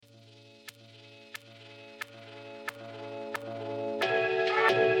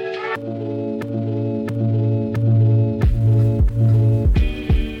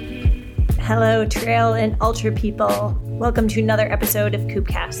trail and ultra people. Welcome to another episode of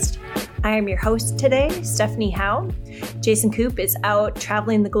Coopcast. I am your host today, Stephanie Howe. Jason Coop is out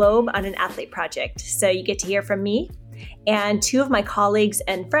traveling the globe on an athlete project, so you get to hear from me and two of my colleagues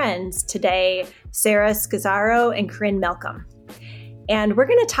and friends today, Sarah Scazzaro and Corinne Malcolm. And we're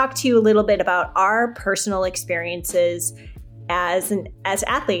going to talk to you a little bit about our personal experiences as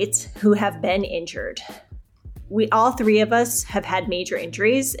athletes who have been injured. All three of us have had major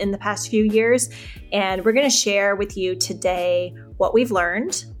injuries in the past few years, and we're going to share with you today what we've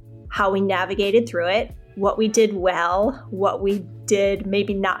learned, how we navigated through it, what we did well, what we did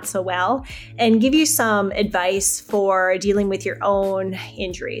maybe not so well, and give you some advice for dealing with your own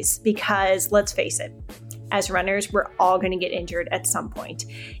injuries. Because let's face it, as runners, we're all going to get injured at some point.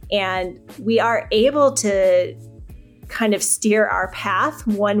 And we are able to kind of steer our path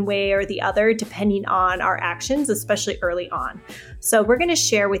one way or the other, depending on our actions, especially early on. So we're going to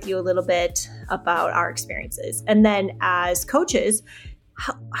share with you a little bit about our experiences. And then as coaches,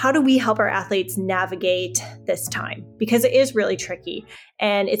 how do we help our athletes navigate this time? Because it is really tricky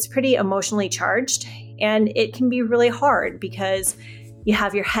and it's pretty emotionally charged, and it can be really hard because you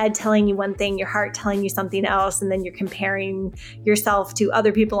have your head telling you one thing, your heart telling you something else, and then you're comparing yourself to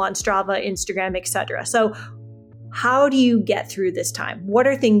other people on Strava, Instagram, etc. So how do you get through this time? What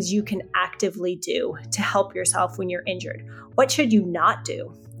are things you can actively do to help yourself when you're injured? What should you not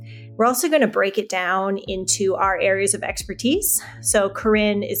do? We're also going to break it down into our areas of expertise. So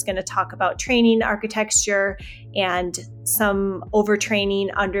Corinne is going to talk about training architecture and some overtraining,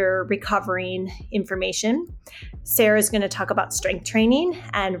 under recovering information. Sarah's going to talk about strength training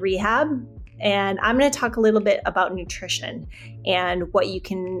and rehab. And I'm going to talk a little bit about nutrition and what you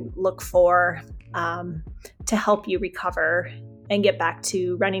can look for to help you recover and get back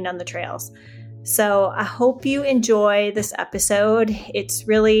to running on the trails. So I hope you enjoy this episode. It's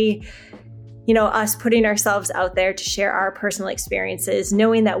really, us putting ourselves out there to share our personal experiences,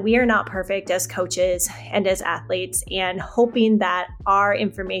 knowing that we are not perfect as coaches and as athletes, and hoping that our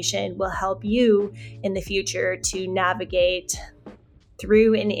information will help you in the future to navigate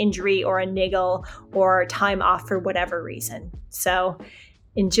through an injury or a niggle or time off for whatever reason. So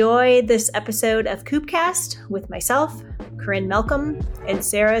enjoy this episode of Coopcast with myself, Corinne Malcolm, and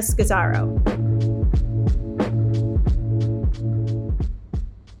Sarah Scazzaro.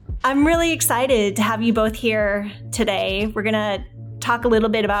 I'm really excited to have you both here today. We're going to talk a little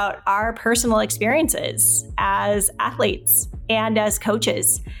bit about our personal experiences as athletes and as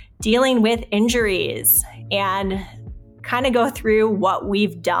coaches dealing with injuries, and kind of go through what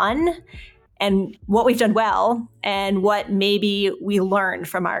we've done and what we've done well and what maybe we learned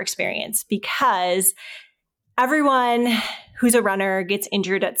from our experience, because everyone who's a runner gets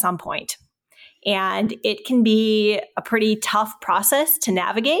injured at some point. And it can be a pretty tough process to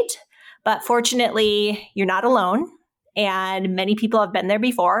navigate, but fortunately, you're not alone. And many people have been there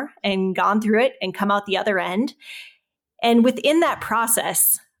before and gone through it and come out the other end. And within that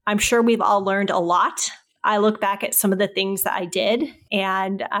process, I'm sure we've all learned a lot. I look back at some of the things that I did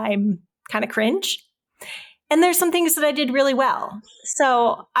and I'm kind of cringe. And there's some things that I did really well.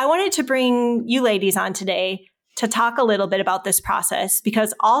 So I wanted to bring you ladies on today to talk a little bit about this process,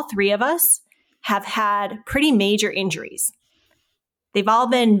 because all three of us have had pretty major injuries. They've all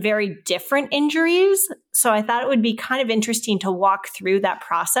been very different injuries. So I thought it would be kind of interesting to walk through that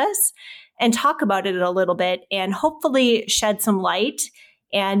process and talk about it a little bit, and hopefully shed some light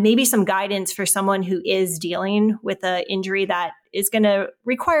and maybe some guidance for someone who is dealing with an injury that is going to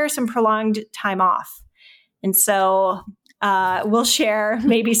require some prolonged time off. And so we'll share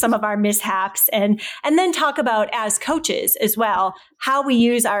maybe some of our mishaps and then talk about, as coaches as well, how we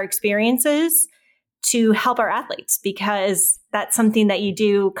use our experiences to help our athletes, because that's something that you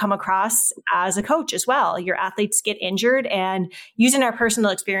do come across as a coach as well. Your athletes get injured, and using our personal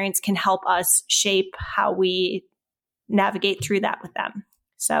experience can help us shape how we navigate through that with them.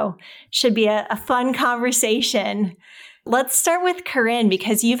 So should be a fun conversation. Let's start with Corinne,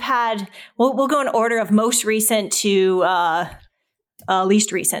 because you've had, we'll go in order of most recent to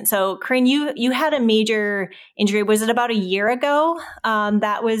least recent. So Corinne, you had a major injury. Was it about a year ago?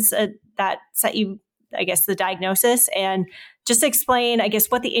 That set you, I guess, the diagnosis, and just explain, I guess,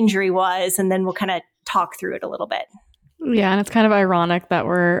 what the injury was, and then we'll kind of talk through it a little bit. Yeah, and it's kind of ironic that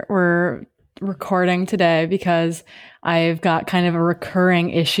we're recording today, because I've got kind of a recurring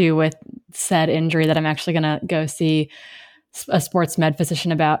issue with said injury that I'm actually going to go see a sports med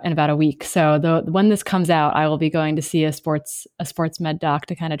physician about in about a week. So when this comes out, I will be going to see a sports med doc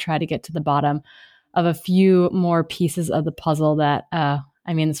to kind of try to get to the bottom of a few more pieces of the puzzle that,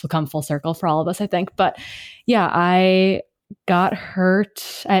 this will come full circle for all of us, I think. But yeah, I got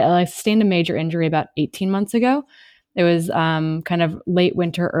hurt. I sustained a major injury about 18 months ago. It was kind of late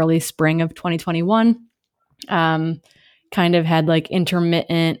winter, early spring of 2021. Kind of had like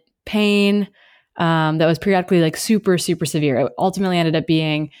intermittent pain that was periodically like super, super severe. It ultimately ended up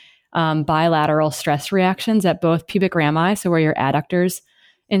being bilateral stress reactions at both pubic rami, so where your adductors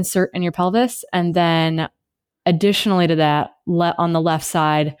insert in your pelvis, and then additionally to that, on the left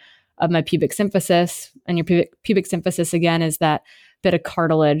side of my pubic symphysis. And your pubic symphysis, again, is that bit of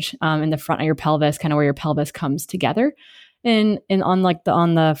cartilage in the front of your pelvis, kind of where your pelvis comes together. And on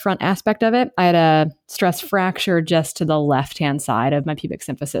the front aspect of it, I had a stress fracture just to the left-hand side of my pubic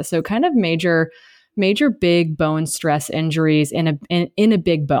symphysis. So kind of major big bone stress injuries in a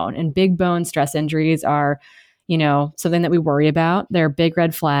big bone. And big bone stress injuries are, something that we worry about. They're big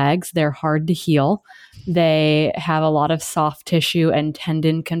red flags. They're hard to heal. They have a lot of soft tissue and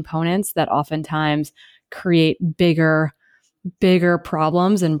tendon components that oftentimes create bigger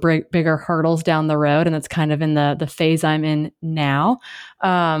problems and bigger hurdles down the road. And that's kind of in the phase I'm in now.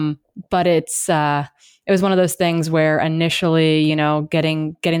 But it was one of those things where initially,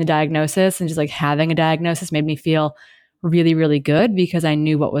 getting the diagnosis and just like having a diagnosis made me feel really, really good because I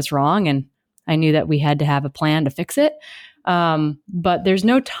knew what was wrong and I knew that we had to have a plan to fix it. But there's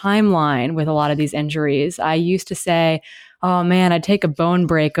no timeline with a lot of these injuries. I used to say, oh man, I'd take a bone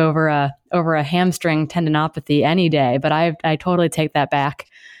break over a hamstring tendinopathy any day. But I totally take that back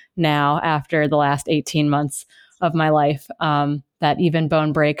now after the last 18 months of my life, that even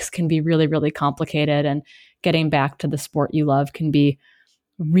bone breaks can be really, really complicated, and getting back to the sport you love can be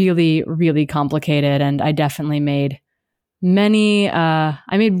really, really complicated. And I definitely made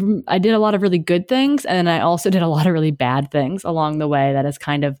I did a lot of really good things, and I also did a lot of really bad things along the way that has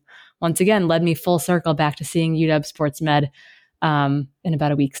kind of, once again, led me full circle back to seeing UW Sports Med in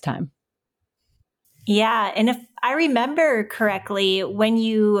about a week's time. Yeah. And if I remember correctly, when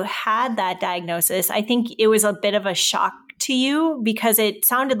you had that diagnosis, I think it was a bit of a shock to you because it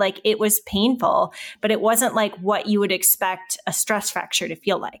sounded like it was painful, but it wasn't like what you would expect a stress fracture to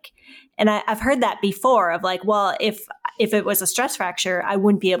feel like. And I've heard that before of like, well, if it was a stress fracture, I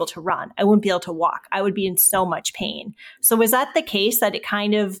wouldn't be able to run. I wouldn't be able to walk. I would be in so much pain. So was that the case, that it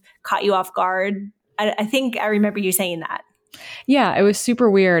kind of caught you off guard? I think I remember you saying that. Yeah, it was super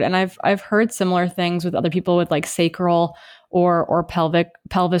weird. And I've heard similar things with other people with like sacral or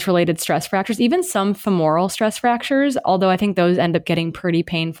pelvis related stress fractures, even some femoral stress fractures, although I think those end up getting pretty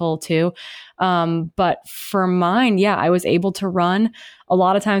painful too. But for mine, yeah, I was able to run. A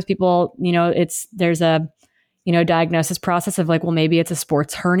lot of times people, there's a diagnosis process of like, well, maybe it's a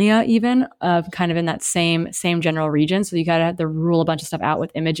sports hernia even, kind of in that same general region. So you got to have to rule a bunch of stuff out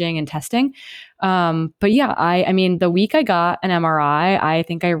with imaging and testing. But yeah, I mean, the week I got an MRI, I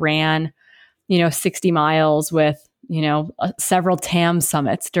think I ran, 60 miles with, several TAM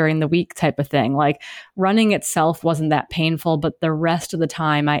summits during the week type of thing. Like running itself wasn't that painful, but the rest of the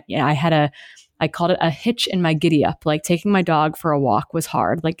time I called it a hitch in my giddy up. Like taking my dog for a walk was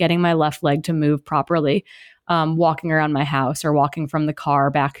hard, like getting my left leg to move properly. Walking around my house or walking from the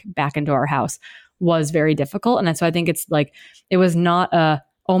car back into our house was very difficult. And so I think it's like, it was not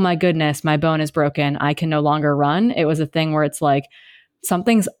oh my goodness, my bone is broken, I can no longer run. It was a thing where it's like,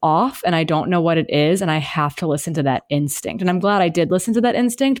 something's off and I don't know what it is. And I have to listen to that instinct. And I'm glad I did listen to that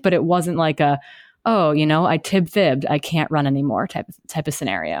instinct, but it wasn't like I fibbed, I can't run anymore type of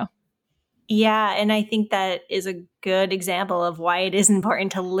scenario. Yeah. And I think that is a good example of why it is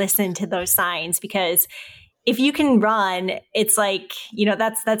important to listen to those signs, because if you can run, it's like,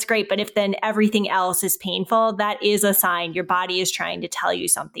 that's great. But if then everything else is painful, that is a sign your body is trying to tell you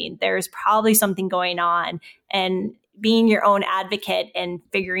something. There's probably something going on, and being your own advocate and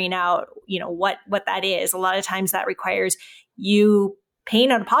figuring out, what that is. A lot of times that requires you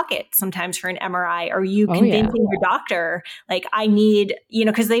paying out of pocket sometimes for an MRI, or you convincing your doctor, like, I need,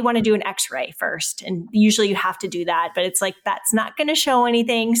 because they want to do an X-ray first. And usually you have to do that, but it's like, that's not going to show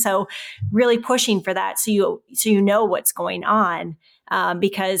anything. So really pushing for that. So you know what's going on,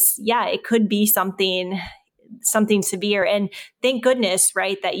 because it could be something severe. And thank goodness,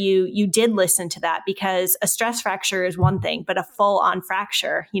 right, that you did listen to that, because a stress fracture is one thing, but a full on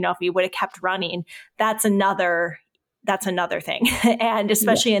fracture, if you would have kept running, that's another thing. And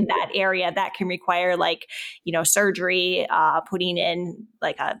especially in that area, that can require surgery, putting in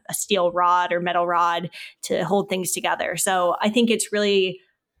like a steel rod or metal rod to hold things together. So I think it's really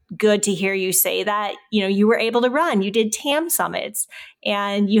good to hear you say that, you were able to run, you did TAM summits,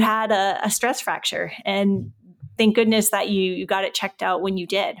 and you had a stress fracture, and thank goodness that you got it checked out when you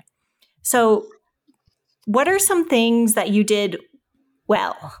did. So what are some things that you did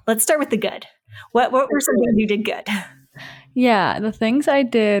well? Let's start with the good. What were some things you did good? Yeah, the things I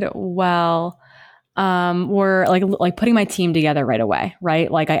did well were like putting my team together right away,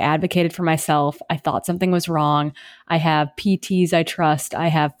 right? Like I advocated for myself. I thought something was wrong. I have PTs I trust. I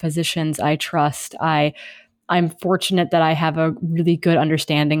have physicians I trust. I'm fortunate that I have a really good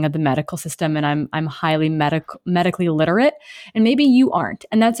understanding of the medical system, and I'm highly medically literate. And maybe you aren't,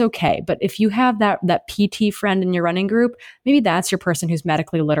 and that's okay. But if you have that PT friend in your running group, maybe that's your person who's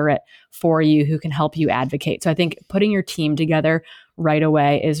medically literate for you, who can help you advocate. So I think putting your team together right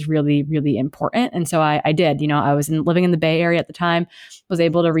away is really, really important. And so I did. I was living in the Bay Area at the time, was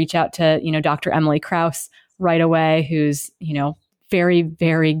able to reach out to Dr. Emily Kraus right away, who's very,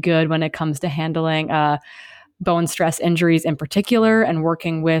 very good when it comes to handling bone stress injuries in particular, and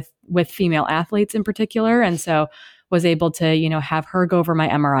working with female athletes in particular. And so was able to, have her go over my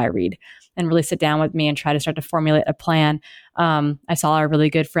MRI read and really sit down with me and try to start to formulate a plan. I saw our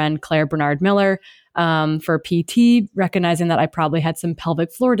really good friend, Claire Bernard Miller, for PT, recognizing that I probably had some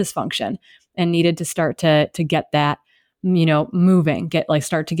pelvic floor dysfunction and needed to start to get that, moving,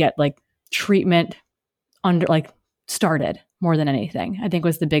 start to get treatment started more than anything, I think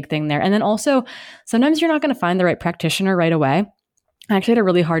was the big thing there. And then also sometimes you're not going to find the right practitioner right away. I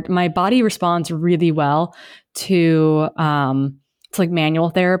actually had my body responds really well to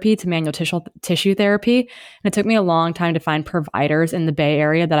manual therapy, to manual tissue therapy. And it took me a long time to find providers in the Bay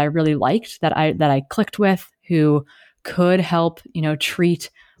Area that I really liked, that I clicked with, who could help,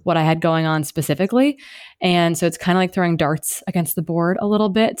 treat what I had going on specifically. And so it's kind of like throwing darts against the board a little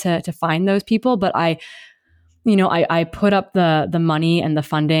bit to find those people. But I put up the money and the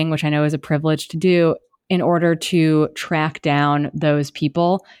funding, which I know is a privilege to do, in order to track down those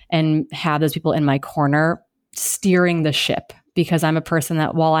people and have those people in my corner steering the ship. Because I'm a person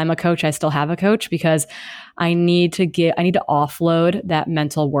that, while I'm a coach, I still have a coach, because I need to offload that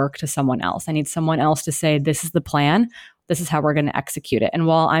mental work to someone else. I need someone else to say, this is the plan. This is how we're going to execute it. And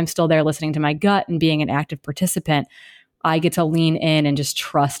while I'm still there listening to my gut and being an active participant, I get to lean in and just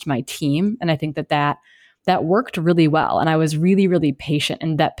trust my team. And I think that worked really well. And I was really, really patient.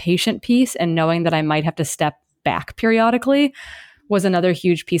 And that patient piece, and knowing that I might have to step back periodically, was another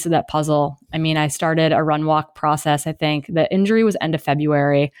huge piece of that puzzle. I mean, I started a run walk process. I think the injury was end of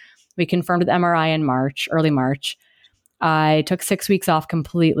February. We confirmed with MRI in early March. I took 6 weeks off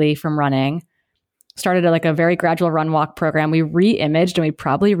completely from running, started a very gradual run walk program. We re-imaged, and we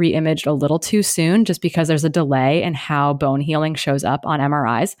probably re-imaged a little too soon, just because there's a delay in how bone healing shows up on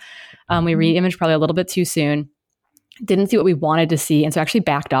MRIs. We re-imaged probably a little bit too soon, didn't see what we wanted to see, and so actually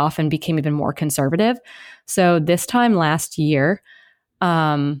backed off and became even more conservative. So this time last year,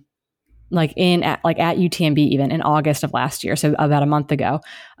 at UTMB, even in August of last year, so about a month ago,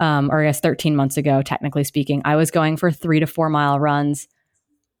 or I guess 13 months ago, technically speaking, I was going for 3 to 4 mile runs,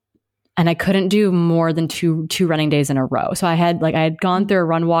 and I couldn't do more than two running days in a row. So I had gone through a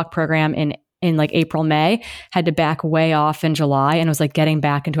run walk program in April, May, had to back way off in July, and was getting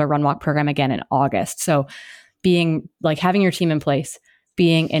back into a run walk program again in August. So being having your team in place,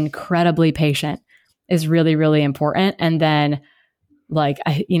 being incredibly patient is really, really important. And then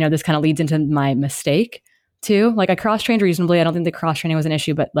this kind of leads into my mistake too. I cross-trained reasonably. I don't think the cross-training was an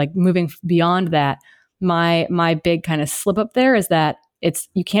issue, but moving beyond that, my big kind of slip up there is that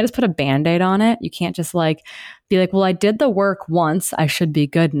you can't just put a Band-Aid on it. You can't just be well, I did the work once, I should be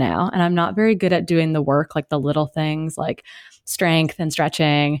good now. And I'm not very good at doing the work, the little things like strength and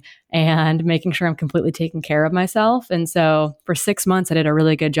stretching and making sure I'm completely taking care of myself. And so for 6 months, I did a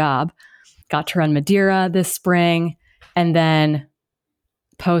really good job. Got to run Madeira this spring. And then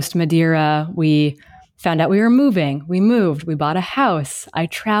post Madeira, we found out we were moving. We moved. We bought a house. I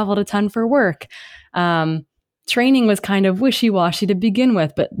traveled a ton for work. Training was kind of wishy-washy to begin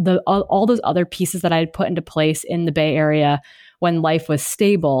with, but all those other pieces that I had put into place in the Bay Area when life was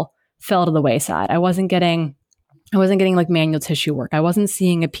stable fell to the wayside. I wasn't getting manual tissue work. I wasn't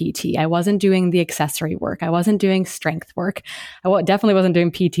seeing a PT. I wasn't doing the accessory work. I wasn't doing strength work. I definitely wasn't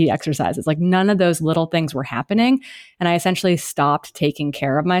doing PT exercises. None of those little things were happening. And I essentially stopped taking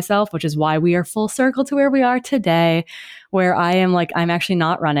care of myself, which is why we are full circle to where we are today, where I am I'm actually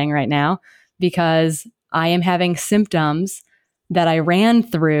not running right now, because I am having symptoms that I ran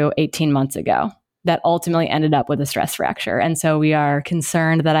through 18 months ago that ultimately ended up with a stress fracture. And so we are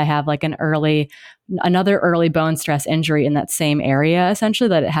concerned that I have another early bone stress injury in that same area, essentially,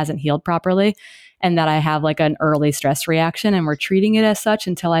 that it hasn't healed properly, and that I have an early stress reaction, and we're treating it as such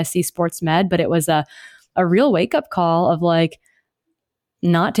until I see sports med. But it was a real wake up call of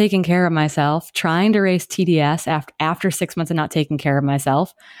not taking care of myself, trying to race TDS after 6 months of not taking care of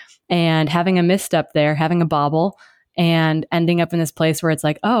myself, and having a misstep there, having a bobble, and ending up in this place where it's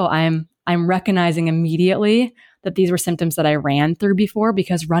I'm recognizing immediately that these were symptoms that I ran through before,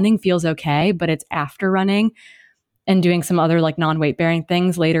 because running feels okay, but it's after running and doing some other like non-weight bearing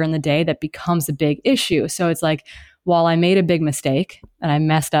things later in the day that becomes a big issue. So it's like, while I made a big mistake and I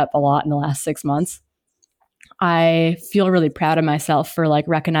messed up a lot in the last 6 months, I feel really proud of myself for like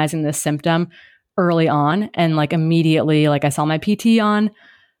recognizing this symptom early on and like immediately, like I saw my PT on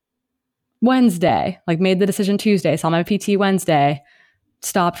Wednesday, like made the decision Tuesday, saw my PT Wednesday,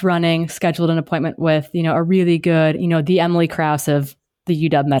 stopped running, scheduled an appointment with, a really good, the Emily Krause of the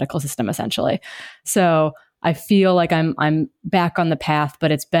UW medical system, essentially. So I feel like I'm back on the path,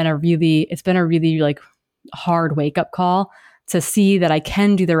 but it's been a really like hard wake up call to see that I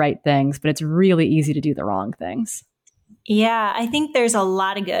can do the right things, but it's really easy to do the wrong things. Yeah, I think there's a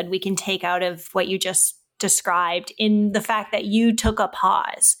lot of good we can take out of what you just described in the fact that you took a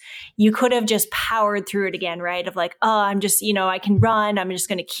pause. You could have just powered through it again, right? Of like, oh, I'm just, I can run. I'm just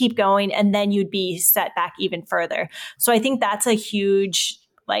going to keep going. And then you'd be set back even further. So I think that's a huge,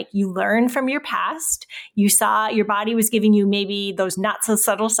 like, you learn from your past. You saw your body was giving you maybe those not so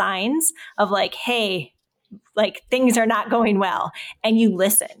subtle signs of like, hey, like things are not going well, and you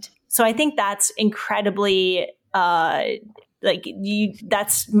listened. So I think that's incredibly, that's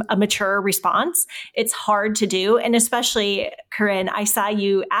a mature response. It's hard to do. And especially, Corinne, I saw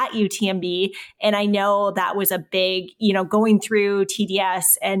you at UTMB, and I know that was a big, going through TDS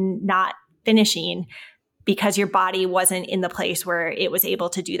and not finishing because your body wasn't in the place where it was able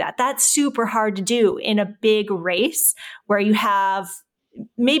to do that. That's super hard to do in a big race where you have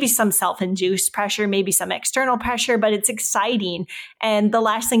maybe some self-induced pressure, maybe some external pressure, but it's exciting. And the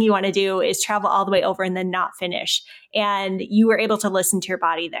last thing you want to do is travel all the way over and then not finish. And you were able to listen to your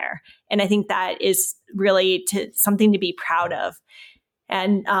body there. And I think that is really something to be proud of.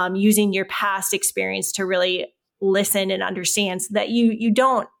 And using your past experience to really listen and understand so that you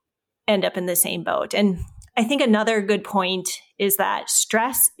don't end up in the same boat. And I think another good point is that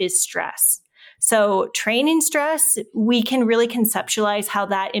stress is stress. So training stress, we can really conceptualize how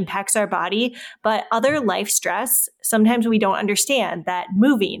that impacts our body, but other life stress, sometimes we don't understand that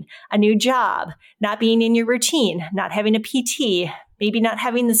moving, a new job, not being in your routine, not having a PT, maybe not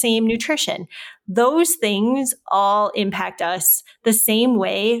having the same nutrition. Those things all impact us the same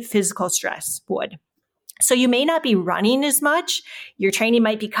way physical stress would. So you may not be running as much, your training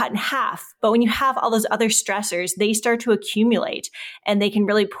might be cut in half, but when you have all those other stressors, they start to accumulate and they can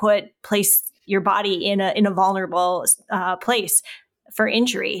really place your body in a vulnerable place for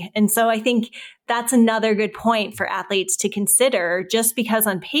injury. And so I think that's another good point for athletes to consider. Just because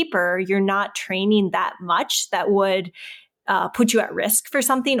on paper, you're not training that much that would put you at risk for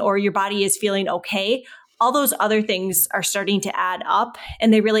something, or your body is feeling okay, all those other things are starting to add up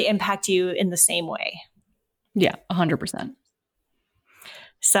and they really impact you in the same way. Yeah, 100%.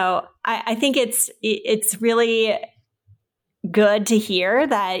 So I think it's really good to hear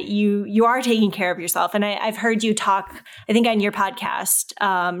that you are taking care of yourself. And I've heard you talk, I think on your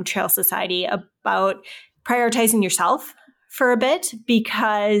podcast, Trail Society, about prioritizing yourself for a bit,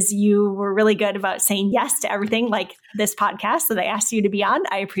 because you were really good about saying yes to everything, like this podcast that I asked you to be on.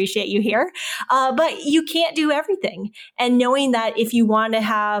 I appreciate you here. But you can't do everything. And knowing that if you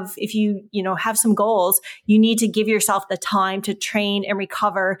have some goals, you need to give yourself the time to train and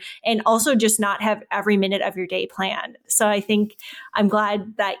recover, and also just not have every minute of your day planned. So I think I'm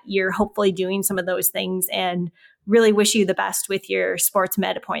glad that you're hopefully doing some of those things, and really wish you the best with your sports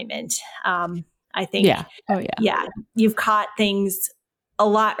med appointment. I think, you've caught things a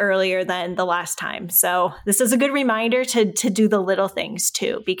lot earlier than the last time. So this is a good reminder to do the little things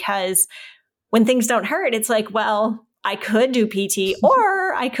too, because when things don't hurt, it's like, well, I could do PT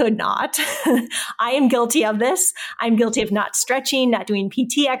or I could not. I am guilty of this. I'm guilty of not stretching, not doing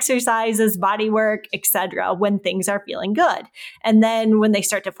PT exercises, body work, etc. when things are feeling good. And then when they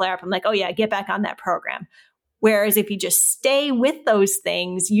start to flare up, I'm like, oh yeah, get back on that program. Whereas if you just stay with those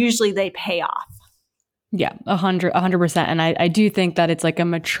things, usually they pay off. Yeah, 100%. And I do think that it's like a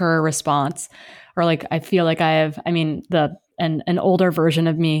mature response, or like, I feel like an older version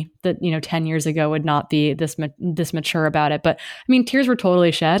of me that, 10 years ago would not be this mature about it. But I mean, tears were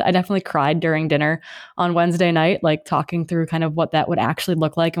totally shed. I definitely cried during dinner on Wednesday night, like talking through kind of what that would actually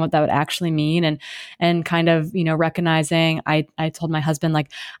look like and what that would actually mean. And kind of, recognizing, I told my husband,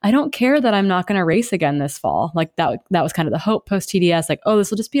 like, I don't care that I'm not going to race again this fall. Like that was kind of the hope post TDS, like, oh, this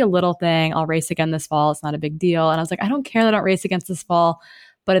will just be a little thing. I'll race again this fall. It's not a big deal. And I was like, I don't care that I don't race against this fall,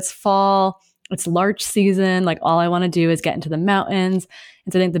 but it's fall. It's larch season. Like, all I want to do is get into the mountains.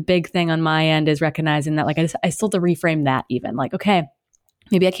 And so I think the big thing on my end is recognizing that, like, I still have to reframe that even. Like, okay,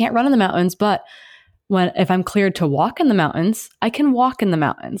 maybe I can't run in the mountains, but if I'm cleared to walk in the mountains, I can walk in the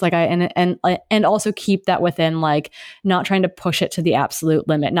mountains. Like and also keep that within, like, not trying to push it to the absolute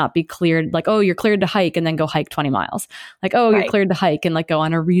limit, not be cleared like, oh, you're cleared to hike and then go hike 20 miles. Like, oh, you're cleared to hike and like go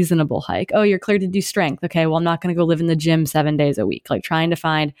on a reasonable hike. Oh, you're cleared to do strength. Okay, well, I'm not going to go live in the gym 7 days a week. Like, trying to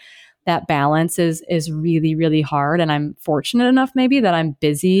find that balance is really, really hard. And I'm fortunate enough maybe that I'm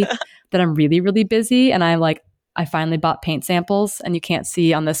busy, that I'm really, really busy. And I finally bought paint samples, and you can't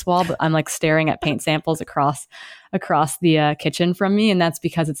see on this wall, but I'm like staring at paint samples across the kitchen from me. And that's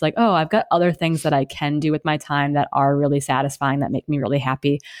because it's like, oh, I've got other things that I can do with my time that are really satisfying, that make me really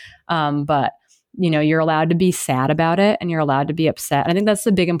happy. But you're allowed to be sad about it, and you're allowed to be upset. And I think that's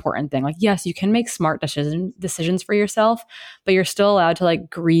the big important thing. Like, yes, you can make smart decisions for yourself, but you're still allowed to like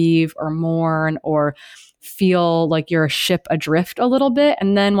grieve or mourn or feel like you're a ship adrift a little bit.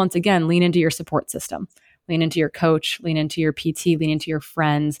 And then once again, lean into your support system. Lean into your coach, lean into your PT, lean into your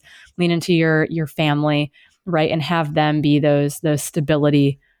friends, lean into your family, right? And have them be those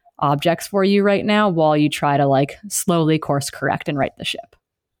stability objects for you right now while you try to like slowly course correct and right the ship.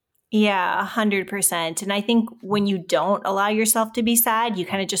 Yeah, 100%. And I think when you don't allow yourself to be sad, you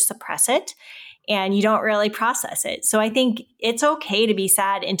kind of just suppress it and you don't really process it. So I think it's okay to be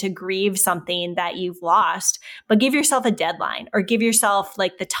sad and to grieve something that you've lost, but give yourself a deadline or give yourself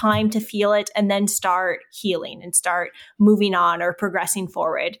like the time to feel it and then start healing and start moving on or progressing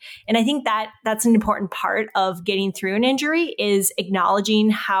forward. And I think that's an important part of getting through an injury is acknowledging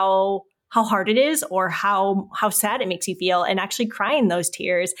how hard it is or how sad it makes you feel and actually crying those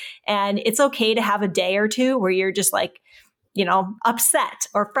tears. And it's okay to have a day or two where you're just like, upset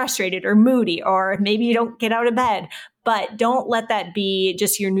or frustrated or moody, or maybe you don't get out of bed, but don't let that be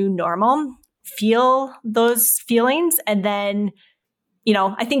just your new normal. Feel those feelings. And then,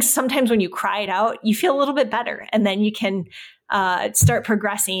 I think sometimes when you cry it out, you feel a little bit better, and then you can start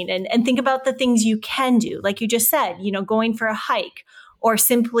progressing and think about the things you can do. Like you just said, going for a hike or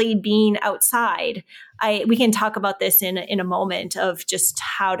simply being outside. We can talk about this in a moment of just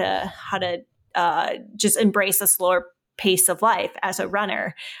how to just embrace a slower pace of life as a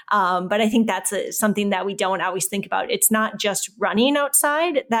runner. But I think that's something that we don't always think about. It's not just running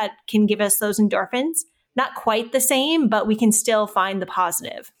outside that can give us those endorphins. Not quite the same, but we can still find the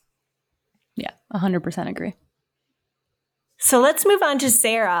positive. Yeah, 100% agree. So let's move on to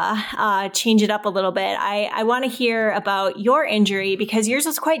Sarah, change it up a little bit. I want to hear about your injury because yours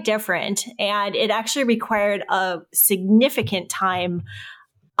was quite different and it actually required a significant time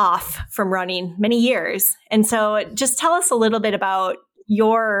off from running, many years. And so just tell us a little bit about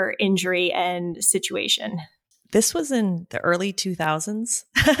your injury and situation. This was in the early 2000s.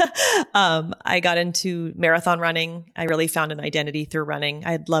 I got into marathon running. I really found an identity through running.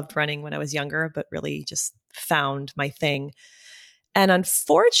 I had loved running when I was younger, but really just found my thing. And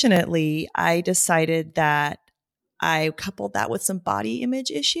unfortunately, I decided that I coupled that with some body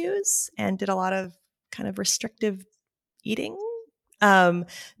image issues and did a lot of kind of restrictive eating.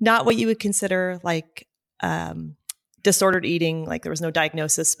 Not what you would consider like disordered eating, like there was no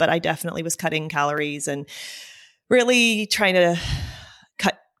diagnosis, but I definitely was cutting calories and really trying to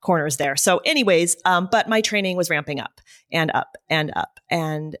cut corners there. So anyways, but my training was ramping up and up and up.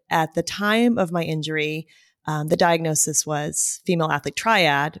 And at the time of my injury, the diagnosis was female athlete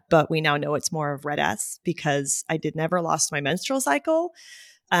triad, but we now know it's more of RED-S because I never lost my menstrual cycle.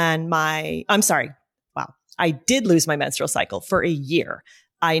 And I did lose my menstrual cycle for a year.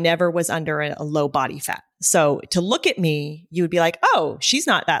 I never was under a low body fat. So to look at me, you would be like, oh, she's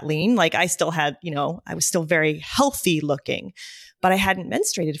not that lean. Like I still had, I was still very healthy looking, but I hadn't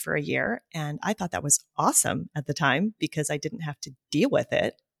menstruated for a year. And I thought that was awesome at the time because I didn't have to deal with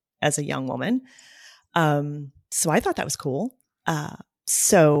it as a young woman. So I thought that was cool.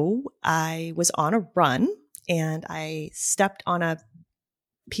 So I was on a run and I stepped on a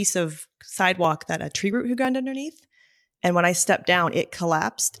piece of sidewalk that a tree root had gone underneath. And when I stepped down, it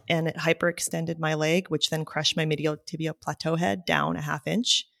collapsed and it hyperextended my leg, which then crushed my medial tibial plateau head down a 1/2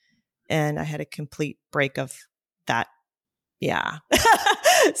 inch. And I had a complete break of that. Yeah.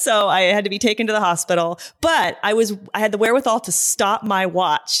 So I had to be taken to the hospital, but I had the wherewithal to stop my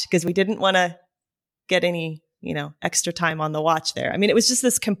watch because we didn't want to get any, extra time on the watch there. I mean, it was just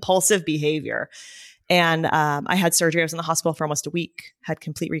this compulsive behavior. And I had surgery. I was in the hospital for almost a week, had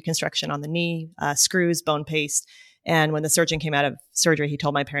complete reconstruction on the knee, screws, bone paste. And when the surgeon came out of surgery, he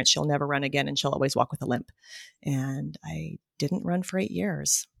told my parents she'll never run again and she'll always walk with a limp. And I didn't run for 8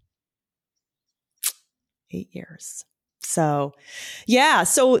 years. 8 years. So, yeah.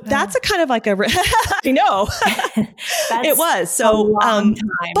 So that's a kind of like I know it was. So,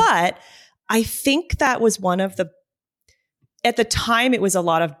 but I think that was at the time, it was a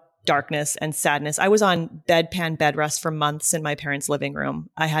lot of darkness and sadness. I was on bedpan bed rest for months in my parents' living room.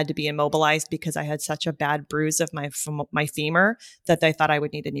 I had to be immobilized because I had such a bad bruise of my femur that they thought I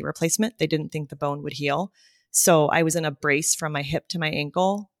would need a knee replacement. They didn't think the bone would heal. So I was in a brace from my hip to my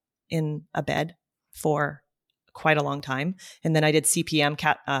ankle in a bed for quite a long time. And then I did CPM,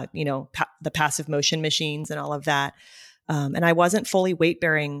 the passive motion machines and all of that. And I wasn't fully weight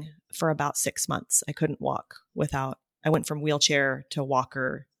bearing for about 6 months. I couldn't walk I went from wheelchair to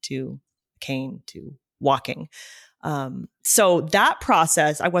walker to cane to walking. So that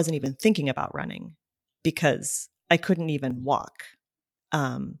process, I wasn't even thinking about running because I couldn't even walk.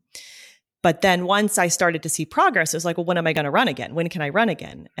 But then once I started to see progress, it was like, well, when am I going to run again? When can I run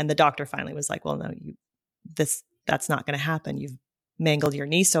again? And the doctor finally was like, well, no, that's not going to happen. You've mangled your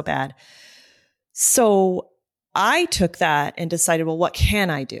knee so bad. So I took that and decided, well, what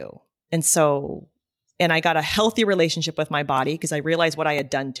can I do? And I got a healthy relationship with my body because I realized what I had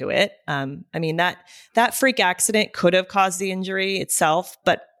done to it. That freak accident could have caused the injury itself,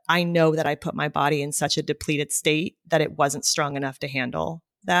 but I know that I put my body in such a depleted state that it wasn't strong enough to handle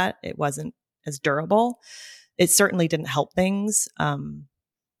that. It wasn't as durable. It certainly didn't help things.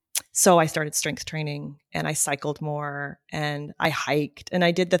 So I started strength training and I cycled more and I hiked and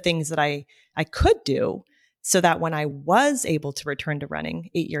I did the things that I could do so that when I was able to return to running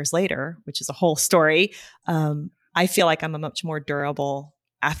 8 years later, which is a whole story, I feel like I'm a much more durable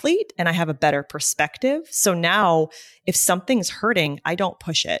athlete and I have a better perspective. So now if something's hurting, I don't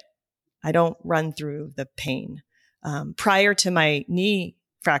push it. I don't run through the pain. Prior to my knee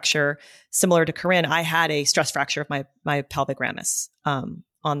fracture, similar to Corinne, I had a stress fracture of my pelvic ramus on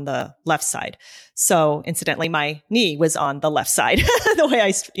the left side. So incidentally, my knee was on the left side, the way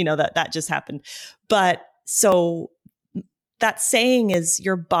that just happened. But so that saying is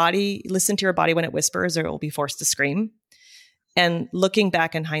listen to your body when it whispers or it will be forced to scream. And looking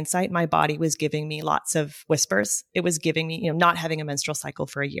back in hindsight, my body was giving me lots of whispers. It was giving me, not having a menstrual cycle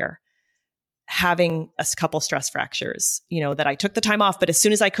for a year, having a couple stress fractures, that I took the time off, but as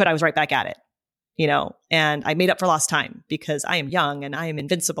soon as I could, I was right back at it, and I made up for lost time because I am young and I am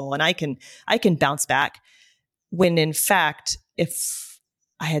invincible and I can bounce back when in fact, if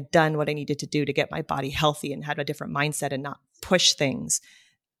I had done what I needed to do to get my body healthy and had a different mindset and not push things,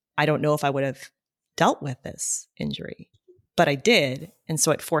 I don't know if I would have dealt with this injury, but I did. And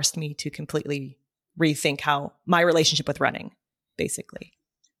so it forced me to completely rethink how my relationship with running, basically.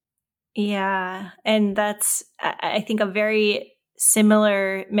 Yeah. And that's, I think, a very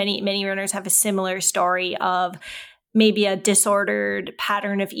similar, many runners have a similar story of maybe a disordered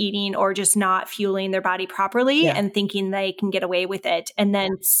pattern of eating or just not fueling their body properly and thinking they can get away with it. And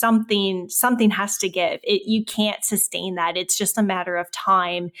then something has to give. You can't sustain that. It's just a matter of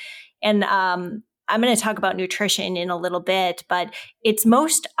time. And I'm going to talk about nutrition in a little bit, but it's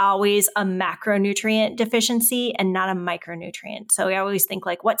most always a macronutrient deficiency and not a micronutrient. So I always think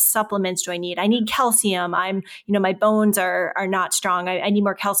like, what supplements do I need? I need calcium. My bones are not strong. I need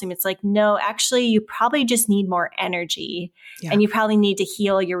more calcium. It's like, no, actually you probably just need more energy and you probably need to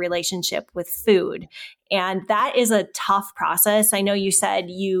heal your relationship with food. And that is a tough process. I know you said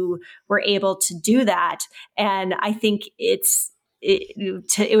you were able to do that. And I think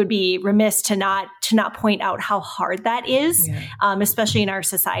it would be remiss to not point out how hard that is, especially in our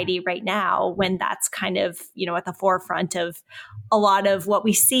society right now, when that's kind of, at the forefront of a lot of what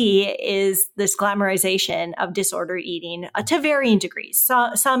we see is this glamorization of disordered eating to varying degrees. So,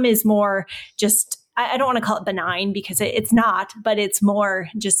 some is more just, I don't want to call it benign because it's not, but it's more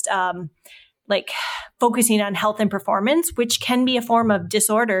just, like focusing on health and performance, which can be a form of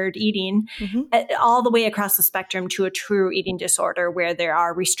disordered eating, all the way across the spectrum to a true eating disorder where there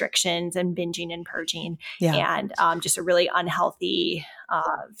are restrictions and binging and purging and just a really unhealthy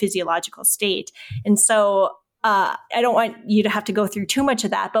physiological state. And so I don't want you to have to go through too much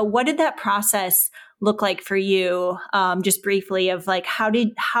of that, but what did that process look like for you? Just briefly of like, how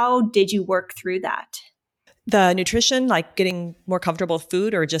did you work through that? The nutrition, like getting more comfortable with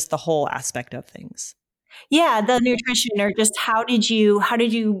food, or just the whole aspect of things? Yeah, the nutrition, or just how did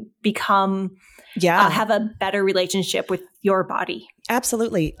you become, have a better relationship with your body?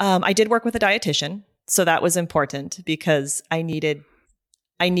 Absolutely. I did work with a dietitian. So that was important because I needed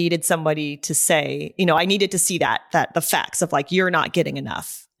somebody to say, I needed to see that the facts of like, you're not getting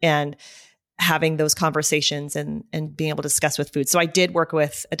enough, and having those conversations and being able to discuss with food. So I did work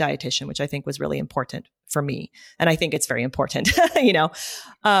with a dietitian, which I think was really important for me. And I think it's very important,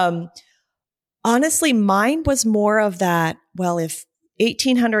 honestly, mine was more of that. Well, if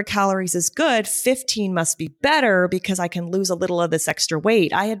 1,800 calories is good, 15 must be better because I can lose a little of this extra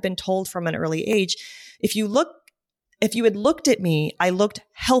weight. I had been told from an early age, if you look if you had looked at me, I looked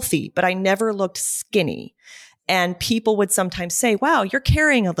healthy, but I never looked skinny. And people would sometimes say, wow, you're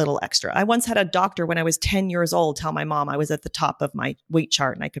carrying a little extra. I once had a doctor when I was 10 years old tell my mom I was at the top of my weight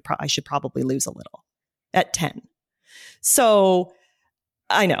chart and I should probably lose a little at 10. So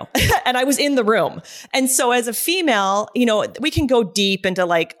I know. And I was in the room. And so as a female, you know, we can go deep into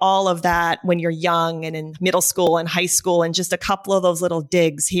like all of that when you're young and in middle school and high school, and just a couple of those little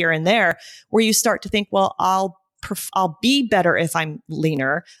digs here and there where you start to think, well, I'll be better if I'm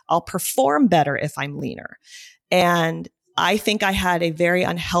leaner. I'll perform better if I'm leaner. And I think I had a very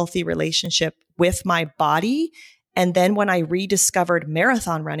unhealthy relationship with my body. And then when I rediscovered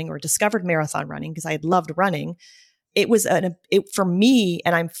marathon running, or discovered marathon running, because I had loved running, it was for me,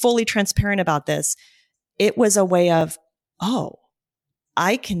 and I'm fully transparent about this, it was a way of, oh,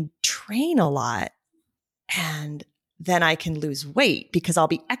 I can train a lot and then I can lose weight because I'll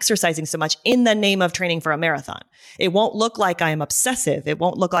be exercising so much in the name of training for a marathon. It won't look like I'm obsessive. It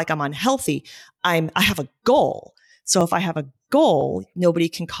won't look like I'm unhealthy. I have a goal. So if I have a goal, nobody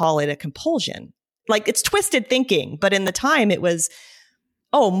can call it a compulsion. Like, it's twisted thinking, but in the time it was,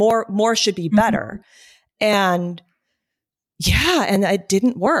 oh, more should be better. And yeah, and it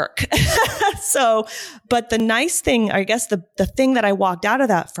didn't work. So, but the nice thing, I guess the thing that I walked out of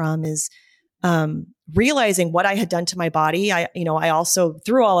that from is, realizing what I had done to my body. I also,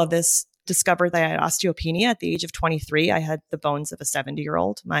 through all of this, discovered that I had osteopenia at the age of 23. I had the bones of a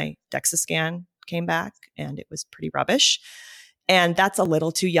 70-year-old. My DEXA scan came back and it was pretty rubbish. And that's a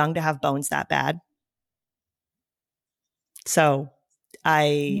little too young to have bones that bad. So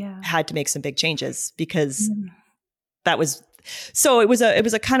I had to make some big changes because that was, so it was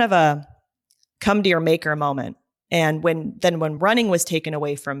a kind of a come to your maker moment. And when running was taken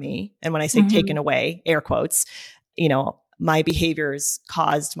away from me, and when I say taken away, air quotes, my behaviors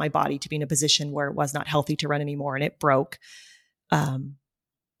caused my body to be in a position where it was not healthy to run anymore, and it broke.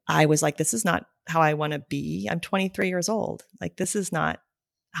 I was like, this is not how I want to be. I'm 23 years old. Like, this is not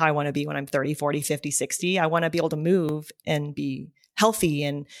how I want to be when I'm 30, 40, 50, 60. I want to be able to move and be healthy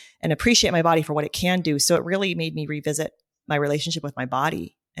and appreciate my body for what it can do. So it really made me revisit my relationship with my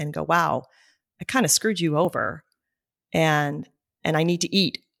body and go, wow, I kind of screwed you over. And I need to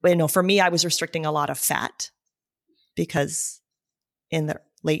eat. For me, I was restricting a lot of fat because in the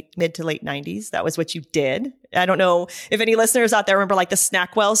mid to late 90s, that was what you did. I don't know if any listeners out there remember like the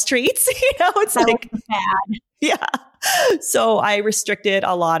Snackwell's treats, it's that like bad. Yeah. So I restricted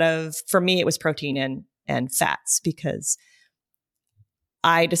a lot of, for me, it was protein and fats, because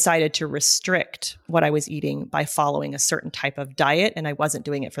I decided to restrict what I was eating by following a certain type of diet, and I wasn't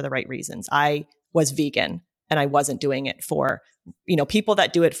doing it for the right reasons. I was vegan. And I wasn't doing it for, people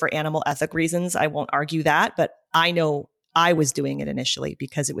that do it for animal ethic reasons. I won't argue that, but I know I was doing it initially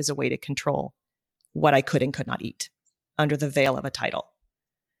because it was a way to control what I could and could not eat under the veil of a title.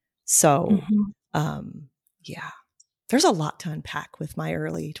 So, there's a lot to unpack with my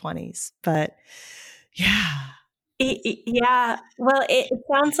early 20s, but yeah. Yeah. Well, it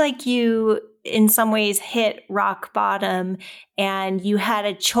sounds like you, in some ways, hit rock bottom, and you had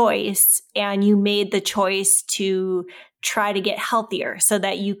a choice, and you made the choice to try to get healthier so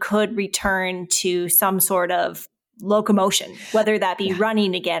that you could return to some sort of locomotion, whether that be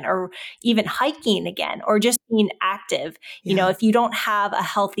running again or even hiking again or just being active. If you don't have a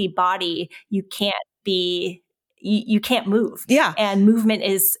healthy body, you can't be you can't move. Yeah. And movement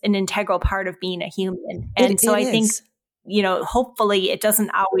is an integral part of being a human. And so I think, hopefully it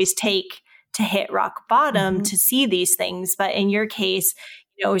doesn't always take to hit rock bottom to see these things. But in your case,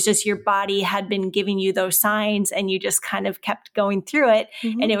 it was just your body had been giving you those signs, and you just kind of kept going through it.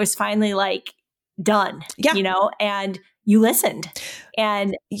 And it was finally like done, and you listened.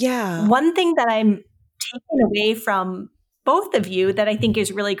 And one thing that I'm taking away from both of you that I think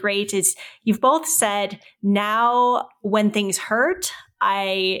is really great is you've both said, now when things hurt,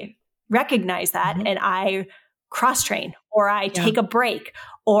 I recognize that and I cross train, or I take a break,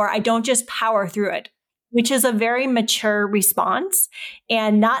 or I don't just power through it, which is a very mature response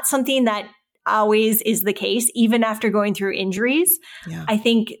and not something that always is the case, even after going through injuries. Yeah. I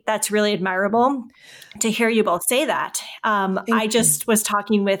think that's really admirable to hear you both say that. I just was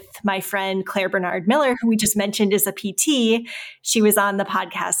talking with my friend Claire Bernard Miller, who we just mentioned is a PT. She was on the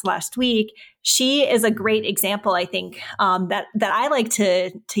podcast last week. She is a great example, I think, that I like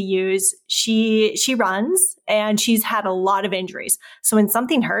to use. She runs, and she's had a lot of injuries. So when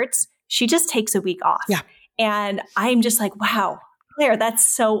something hurts, she just takes a week off. Yeah. And I'm just like, wow, Claire, that's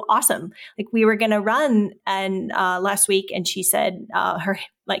so awesome. Like we were going to run and last week and she said her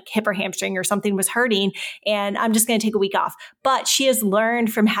like hip or hamstring or something was hurting and I'm just going to take a week off. But she has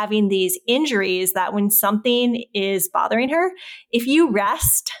learned from having these injuries that when something is bothering her, if you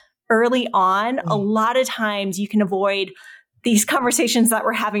rest early on, a lot of times you can avoid these conversations that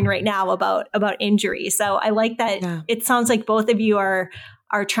we're having right now about injury. So I like that. It sounds like both of you are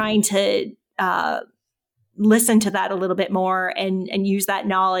trying to listen to that a little bit more and use that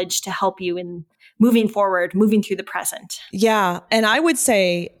knowledge to help you in moving forward, moving through the present. Yeah. And I would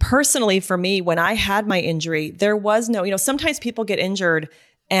say personally for me, when I had my injury, there was no, sometimes people get injured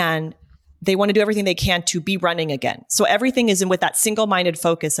and they want to do everything they can to be running again. So everything is in with that single-minded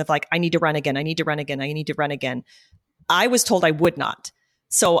focus of like, I need to run again. I need to run again. I need to run again. I was told I would not.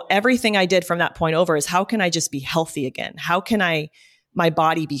 So everything I did from that point over is how can I just be healthy again? How can my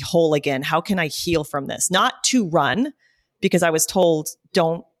body be whole again? How can I heal from this? Not to run, because I was told,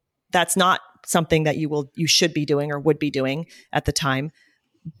 that's not something that you should be doing or would be doing at the time.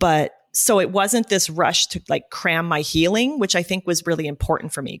 But so it wasn't this rush to like cram my healing, which I think was really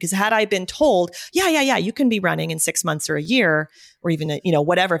important for me. Because had I been told, yeah, you can be running in 6 months or a year or even,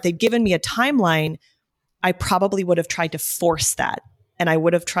 whatever, if they'd given me a timeline, I probably would have tried to force that. And I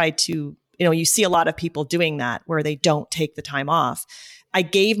would have tried to, you see a lot of people doing that where they don't take the time off. I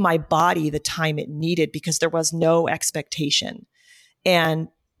gave my body the time it needed because there was no expectation. And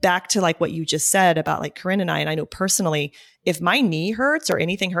back to like what you just said about like Corinne and I know personally, if my knee hurts or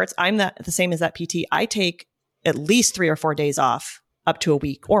anything hurts, I'm the same as that PT. I take at least 3 or 4 days off up to a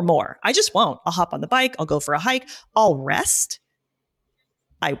week or more. I just won't. I'll hop on the bike. I'll go for a hike. I'll rest.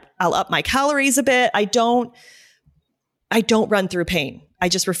 I'll up my calories a bit. I don't run through pain. I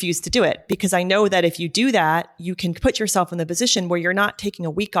just refuse to do it because I know that if you do that, you can put yourself in the position where you're not taking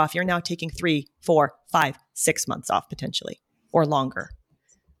a week off. You're now taking 3, 4, 5, 6 months off potentially or longer.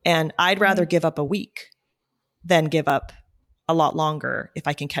 And I'd rather give up a week than give up a lot longer if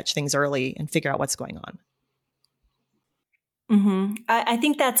I can catch things early and figure out what's going on. Mm-hmm. I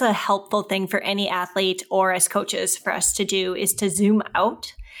think that's a helpful thing for any athlete or as coaches for us to do is to zoom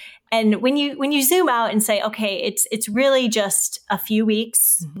out. And when you zoom out and say, okay, it's really just a few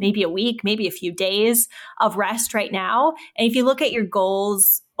weeks, maybe a week, maybe a few days of rest right now. And if you look at your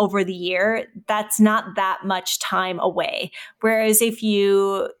goals over the year, that's not that much time away. Whereas if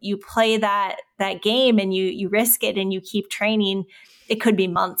you play that game and you risk it and you keep training, it could be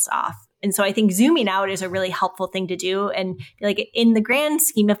months off. And so I think zooming out is a really helpful thing to do. And like in the grand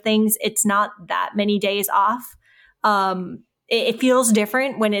scheme of things, it's not that many days off. It feels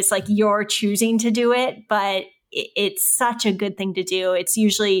different when it's like you're choosing to do it, but it's such a good thing to do. It's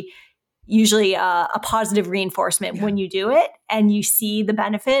usually a positive reinforcement when you do it and you see the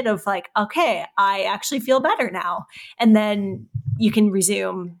benefit of like, okay, I actually feel better now. And then you can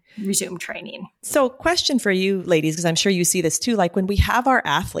resume training. So question for you ladies, because I'm sure you see this too, like when we have our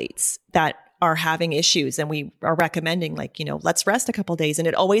athletes that are having issues and we are recommending like, let's rest a couple of days. And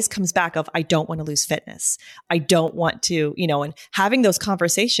it always comes back of, I don't want to lose fitness. I don't want to, and having those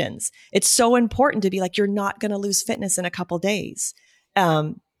conversations, it's so important to be like, you're not going to lose fitness in a couple of days.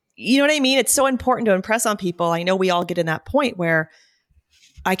 You know what I mean? It's so important to impress on people. I know we all get in that point where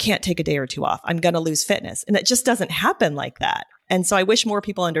I can't take a day or two off. I'm going to lose fitness. And it just doesn't happen like that. And so I wish more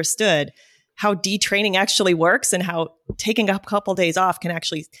people understood how detraining actually works and how taking a couple days off can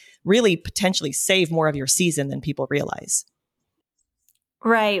actually really potentially save more of your season than people realize.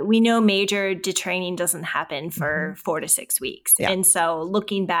 Right. We know major detraining doesn't happen for 4 to 6 weeks. Yeah. And so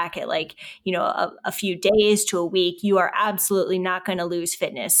looking back at like, a few days to a week, you are absolutely not going to lose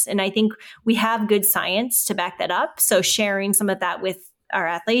fitness. And I think we have good science to back that up. So sharing some of that with our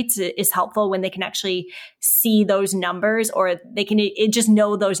athletes is helpful when they can actually see those numbers or they can just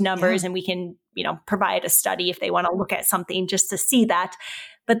know those numbers and we can, provide a study if they want to look at something just to see that.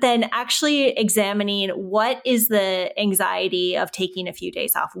 But then actually examining what is the anxiety of taking a few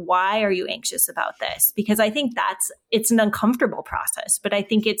days off? Why are you anxious about this? Because I think it's an uncomfortable process, but I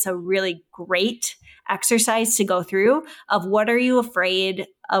think it's a really great exercise to go through of what are you afraid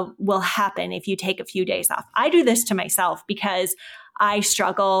of will happen if you take a few days off. I do this to myself because I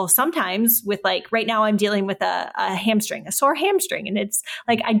struggle sometimes with like right now I'm dealing with a sore hamstring. And it's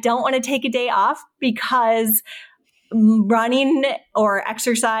like, I don't want to take a day off because running or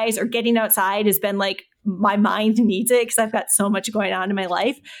exercise or getting outside has been like, my mind needs it because I've got so much going on in my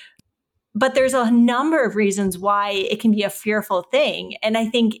life. But there's a number of reasons why it can be a fearful thing. And I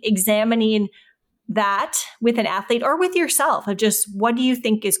think examining that with an athlete or with yourself of just what do you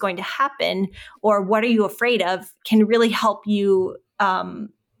think is going to happen or what are you afraid of can really help you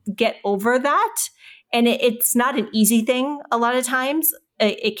get over that And it's not an easy thing a lot of times.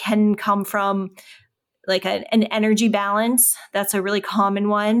 It can come from like an energy balance. That's a really common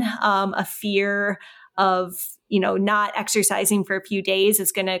one. A fear of, not exercising for a few days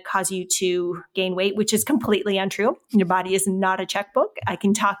is going to cause you to gain weight, which is completely untrue. Your body is not a checkbook. I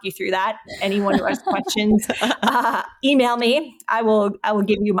can talk you through that. Anyone who has questions, email me. I will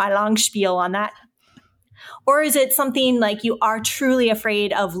give you my long spiel on that. Or is it something like you are truly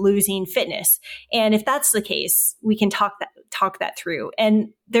afraid of losing fitness? And if that's the case, we can talk that through.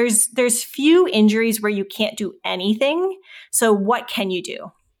 And there's few injuries where you can't do anything. So what can you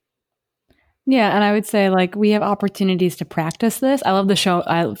do? Yeah. And I would say like we have opportunities to practice this. I love the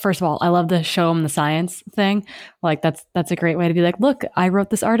show. First of all, I love the show them the science thing. Like that's a great way to be like, look, I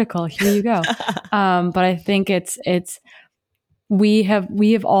wrote this article. Here you go. But I think we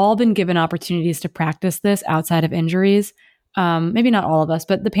have all been given opportunities to practice this outside of injuries. Maybe not all of us,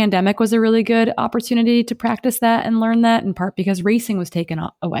 but the pandemic was a really good opportunity to practice that and learn that, in part because racing was taken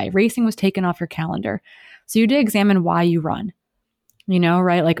away. Racing was taken off your calendar. So you did examine why you run.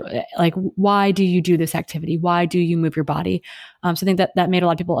 Right? Like why do you do this activity? Why do you move your body? So I think that made a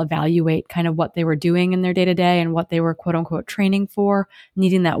lot of people evaluate kind of what they were doing in their day to day and what they were quote unquote training for,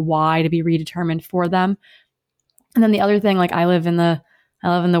 needing that why to be redetermined for them. And then the other thing, like I live in the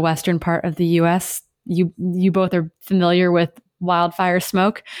western part of the U.S. You both are familiar with wildfire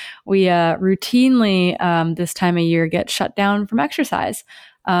smoke. We routinely this time of year get shut down from exercise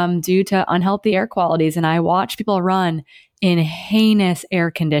due to unhealthy air qualities. And I watch people run in heinous air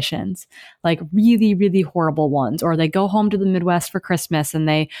conditions, like really, really horrible ones. Or they go home to the Midwest for Christmas and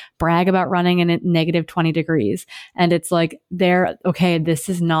they brag about running in negative 20 degrees. And it's like, this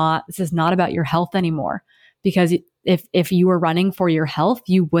is not about your health anymore. Because if you were running for your health,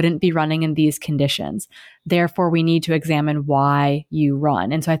 you wouldn't be running in these conditions. Therefore, we need to examine why you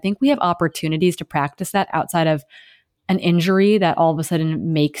run. And so I think we have opportunities to practice that outside of an injury that all of a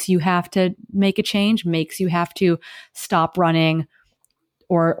sudden makes you have to make a change, makes you have to stop running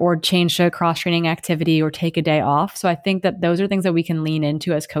or change to a cross-training activity or take a day off. So I think that those are things that we can lean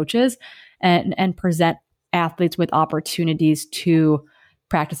into as coaches and present athletes with opportunities to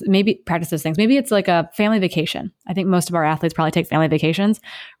practice those things. Maybe it's like a family vacation. I think most of our athletes probably take family vacations,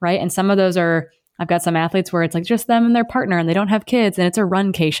 right? And some of those I've got some athletes where it's like just them and their partner and they don't have kids and it's a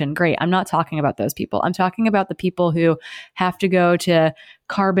runcation. Great. I'm not talking about those people. I'm talking about the people who have to go to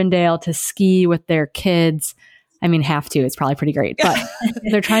Carbondale to ski with their kids. I mean, have to, it's probably pretty great, but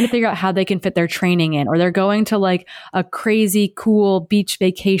they're trying to figure out how they can fit their training in, or they're going to like a crazy cool beach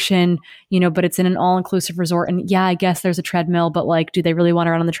vacation, but it's in an all-inclusive resort. And yeah, I guess there's a treadmill, but like, do they really want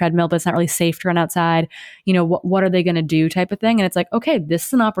to run on the treadmill, but it's not really safe to run outside? What are they going to do type of thing? And it's like, okay, this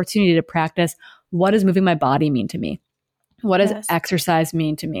is an opportunity to practice. What does moving my body mean to me? What does exercise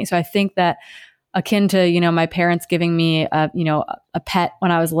mean to me? So I think that akin to, my parents giving me a pet when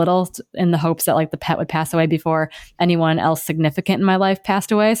I was little in the hopes that like the pet would pass away before anyone else significant in my life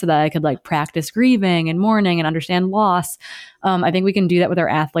passed away so that I could like practice grieving and mourning and understand loss. I think we can do that with our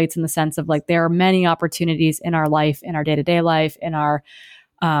athletes in the sense of like, there are many opportunities in our life, in our day-to-day life, in our,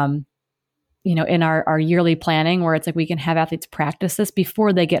 in our yearly planning where it's like we can have athletes practice this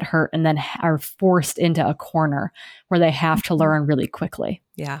before they get hurt and then are forced into a corner where they have to learn really quickly.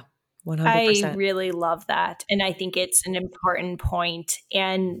 Yeah. 100%. I really love that. And I think it's an important point.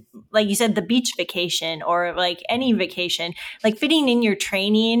 And like you said, the beach vacation or like any vacation, like fitting in your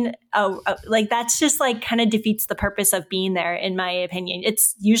training, like that's just like kind of defeats the purpose of being there, in my opinion.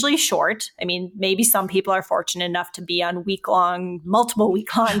 It's usually short. I mean, maybe some people are fortunate enough to be on multiple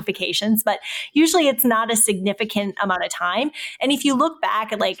week-long vacations, but usually it's not a significant amount of time. And if you look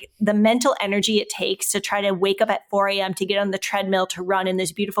back at like the mental energy it takes to try to wake up at 4 a.m. to get on the treadmill to run in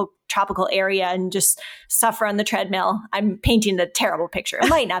this beautiful tropical area and just suffer on the treadmill. I'm painting a terrible picture. It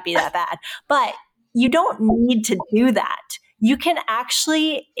might not be that bad, but you don't need to do that. You can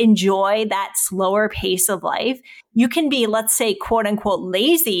actually enjoy that slower pace of life. You can be, let's say, quote unquote,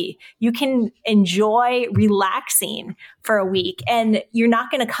 lazy. You can enjoy relaxing for a week and you're not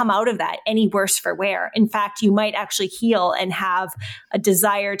going to come out of that any worse for wear. In fact, you might actually heal and have a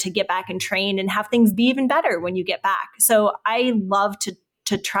desire to get back and train and have things be even better when you get back. So I love to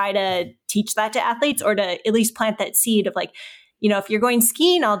try to teach that to athletes, or to at least plant that seed of like, if you're going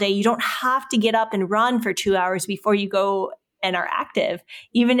skiing all day, you don't have to get up and run for 2 hours before you go and are active,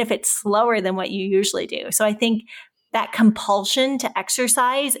 even if it's slower than what you usually do. So I think that compulsion to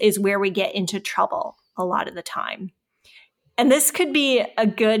exercise is where we get into trouble a lot of the time. And this could be a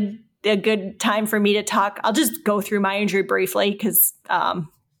good time for me to talk. I'll just go through my injury briefly because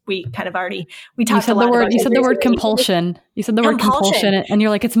we kind of already, we talked a lot about You said the word compulsion. You said the word compulsion and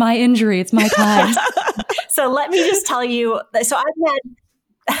you're like, it's my injury. It's my time. So let me just tell you, so I've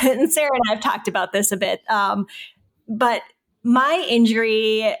had, and Sarah and I have talked about this a bit, but my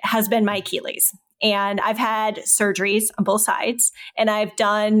injury has been my Achilles. And I've had surgeries on both sides, and I've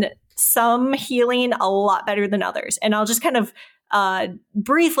done some healing a lot better than others. And I'll just kind of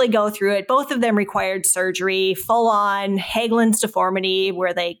briefly go through it. Both of them required surgery, full on Hagelin's deformity,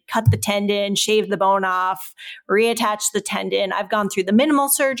 where they cut the tendon, shave the bone off, reattach the tendon. I've gone through the minimal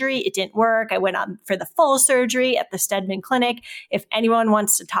surgery. It didn't work. I went on for the full surgery at the Stedman Clinic. If anyone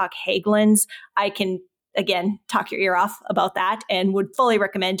wants to talk Hagelin's, I can, again, talk your ear off about that, and would fully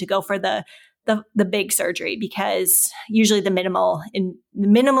recommend to go for the big surgery, because usually the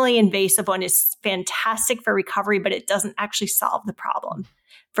minimally invasive one is fantastic for recovery, but it doesn't actually solve the problem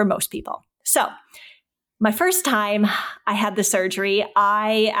for most people. So my first time I had the surgery,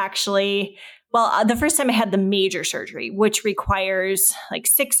 the first time I had the major surgery, which requires like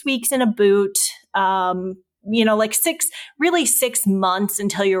 6 weeks in a boot, like 6 months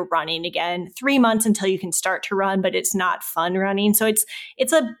until you're running again, 3 months until you can start to run, but it's not fun running. So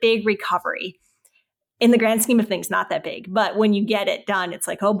it's a big recovery. In the grand scheme of things, not that big. But when you get it done, it's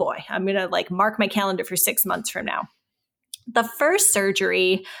like, oh boy, I'm going to mark my calendar for 6 months from now. The first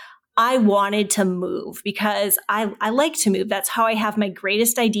surgery, I wanted to move because I like to move. That's how I have my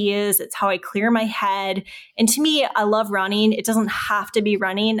greatest ideas. It's how I clear my head. And to me, I love running. It doesn't have to be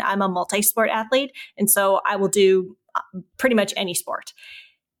running. I'm a multi-sport athlete. And so I will do pretty much any sport.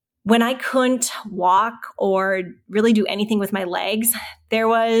 When I couldn't walk or really do anything with my legs, there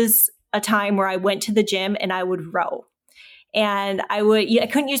was a time where I went to the gym and I would row. And I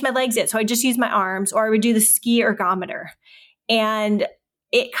couldn't use my legs yet. So I just used my arms, or I would do the ski ergometer. And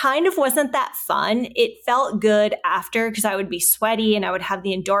it kind of wasn't that fun. It felt good after because I would be sweaty and I would have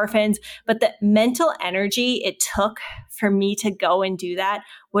the endorphins, but the mental energy it took for me to go and do that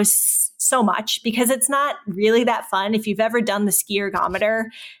was so much, because it's not really that fun. If you've ever done the ski ergometer,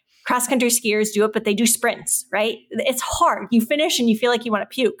 cross-country skiers do it, but they do sprints, right? It's hard. You finish and you feel like you want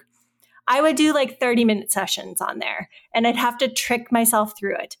to puke. I would do 30-minute sessions on there, and I'd have to trick myself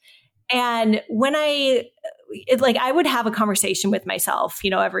through it. And when I would have a conversation with myself,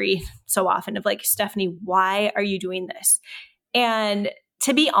 every so often of Stephanie, why are you doing this? And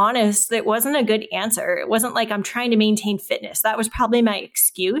to be honest, it wasn't a good answer. It wasn't like I'm trying to maintain fitness. That was probably my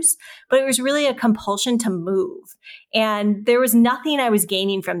excuse, but it was really a compulsion to move. And there was nothing I was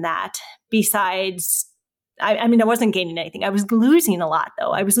gaining from that besides, I wasn't gaining anything. I was losing a lot,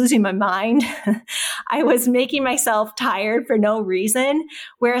 though. I was losing my mind. I was making myself tired for no reason,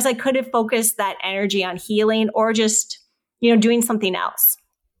 whereas I could have focused that energy on healing or just, doing something else.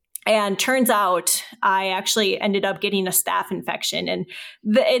 And turns out I actually ended up getting a staph infection, and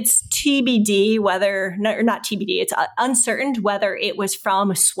it's TBD not TBD, it's uncertain whether it was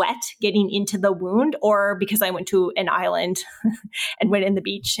from sweat getting into the wound or because I went to an island and went in the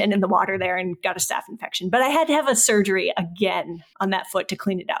beach and in the water there and got a staph infection. But I had to have a surgery again on that foot to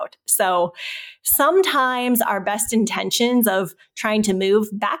clean it out. So sometimes our best intentions of trying to move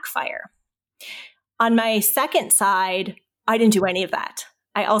backfire. On my second side, I didn't do any of that.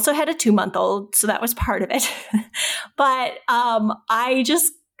 I also had a 2-month-old, so that was part of it. But I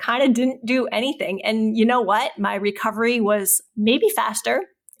just kind of didn't do anything. And you know what? My recovery was maybe faster.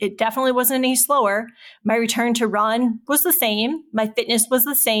 It definitely wasn't any slower. My return to run was the same. My fitness was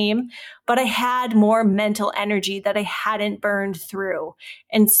the same, but I had more mental energy that I hadn't burned through.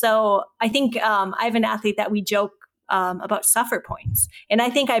 And so I think I have an athlete that we joke about suffer points. And I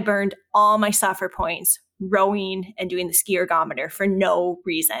think I burned all my suffer points rowing and doing the ski ergometer for no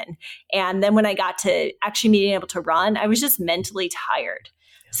reason. And then when I got to actually being able to run, I was just mentally tired.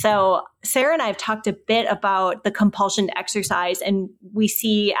 So Sarah and I have talked a bit about the compulsion to exercise, and we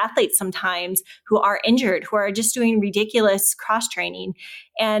see athletes sometimes who are injured, who are just doing ridiculous cross training.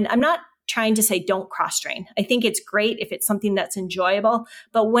 And I'm not trying to say don't cross train. I think it's great if it's something that's enjoyable,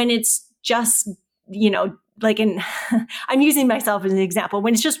 but when it's just, I'm using myself as an example,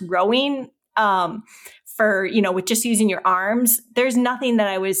 when it's just rowing, with just using your arms, there's nothing that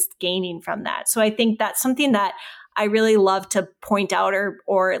I was gaining from that. So I think that's something that I really love to point out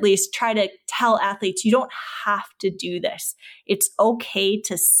or at least try to tell athletes, you don't have to do this. It's okay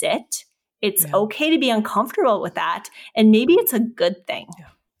to sit. It's okay to be uncomfortable with that. And maybe it's a good thing.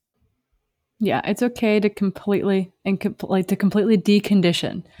 Yeah, it's okay to completely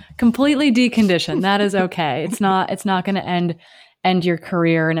decondition. Completely decondition. That is okay. It's not going to end your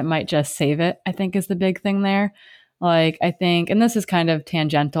career, and it might just save it, I think, is the big thing there. I think, and this is kind of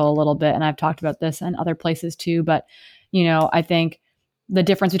tangential a little bit, and I've talked about this in other places too, but, I think the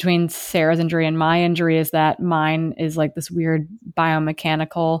difference between Sarah's injury and my injury is that mine is this weird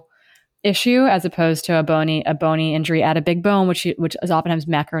biomechanical issue as opposed to a bony injury at a big bone, which is oftentimes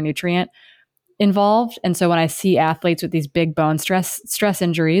macronutrient involved. And so when I see athletes with these big bone stress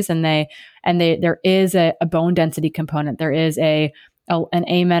injuries, and there is a bone density component, there is an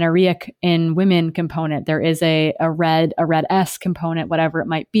amenorrheic in women component, there is a red S component, whatever it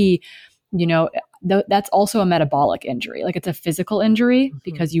might be, that's also a metabolic injury. Like, it's a physical injury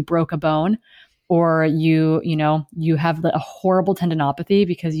because you broke a bone, or you have a horrible tendinopathy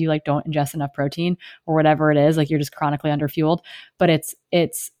because you don't ingest enough protein, or whatever it is, like you're just chronically underfueled. But it's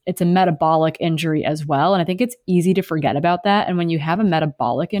a metabolic injury as well. And I think it's easy to forget about that. And when you have a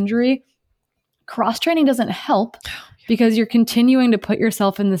metabolic injury, cross training doesn't help because you're continuing to put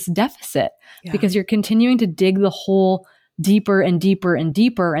yourself in this deficit because you're continuing to dig the hole deeper and deeper and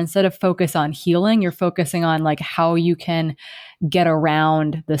deeper. Instead of focus on healing, you're focusing on how you can get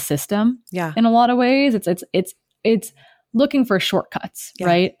around the system. Yeah. In a lot of ways, it's looking for shortcuts,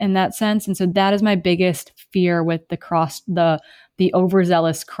 right? In that sense. And so that is my biggest fear with the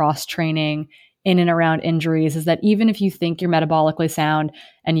overzealous cross training in and around injuries, is that even if you think you're metabolically sound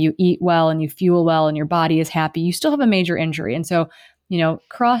and you eat well and you fuel well and your body is happy, you still have a major injury. And so,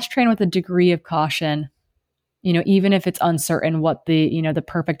 cross train with a degree of caution, even if it's uncertain what the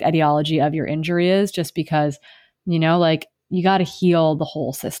perfect etiology of your injury is, just because, you got to heal the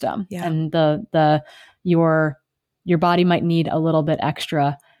whole system. Yeah. And your body might need a little bit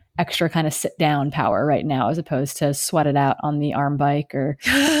extra kind of sit down power right now, as opposed to sweat it out on the arm bike or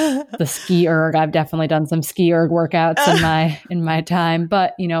the ski erg. I've definitely done some ski erg workouts in my time,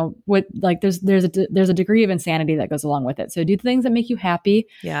 but with there's a degree of insanity that goes along with it. So do things that make you happy.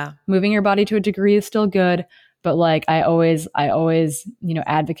 Yeah. Moving your body to a degree is still good. But I always,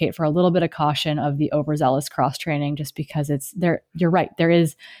 advocate for a little bit of caution of the overzealous cross training, just because it's there. You're right. There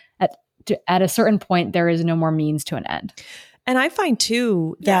is at a certain point, there is no more means to an end. And I find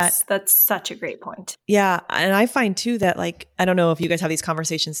too that yes, that's such a great point. Yeah. And I find too that I don't know if you guys have these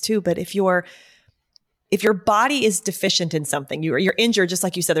conversations too, but if your body is deficient in something, you're injured, just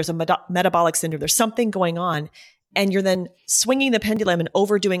like you said, there's a metabolic syndrome, there's something going on, and you're then swinging the pendulum and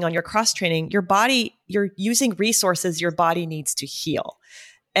overdoing on your cross training, you're using resources your body needs to heal.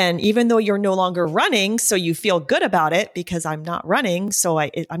 And even though you're no longer running, so you feel good about it because I'm not running, so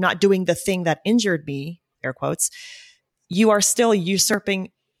I'm not doing the thing that injured me, air quotes, you are still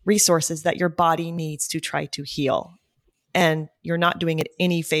usurping resources that your body needs to try to heal. And you're not doing it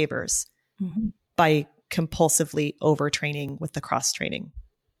any favors by compulsively overtraining with the cross training.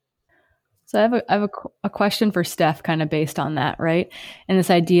 So I have a question for Steph, kind of based on that, right? And this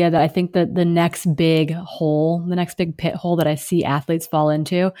idea that I think that the next big pit hole that I see athletes fall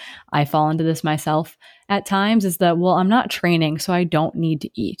into, I fall into this myself at times, is that, well, I'm not training, so I don't need to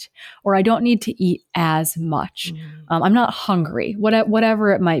eat, or I don't need to eat as much. I'm not hungry,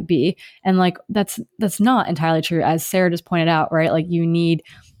 whatever it might be. And that's not entirely true. As Sarah just pointed out, right?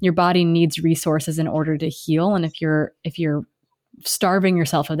 Your body needs resources in order to heal. And if you're starving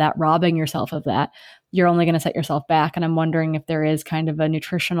yourself of that, robbing yourself of that, you're only going to set yourself back. And I'm wondering if there is kind of a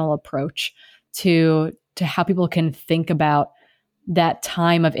nutritional approach to how people can think about that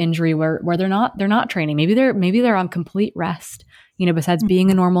time of injury where they're not training. Maybe they're on complete rest, besides being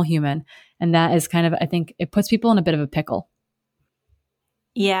a normal human. And that is kind of, I think it puts people in a bit of a pickle.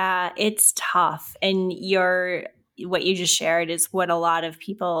 Yeah, it's tough. And what you just shared is what a lot of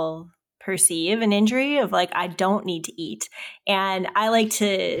people perceive an injury of, I don't need to eat. And I like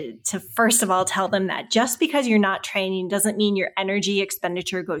to first of all tell them that just because you're not training doesn't mean your energy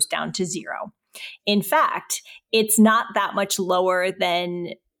expenditure goes down to zero. In fact, it's not that much lower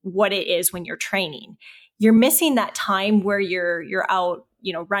than what it is when you're training. You're missing that time where you're out,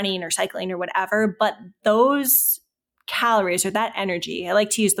 running or cycling or whatever, but those calories or that energy, I like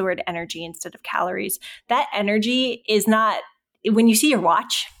to use the word energy instead of calories. That energy is not, when you see your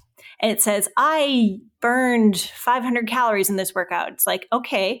watch and it says, I burned 500 calories in this workout, it's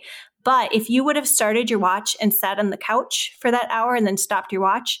okay. But if you would have started your watch and sat on the couch for that hour and then stopped your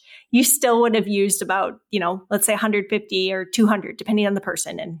watch, you still would have used about, let's say 150 or 200, depending on the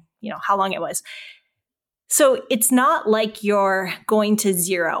person and, how long it was. So it's not like you're going to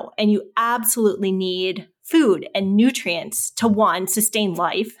zero, and you absolutely need food and nutrients to, one, sustain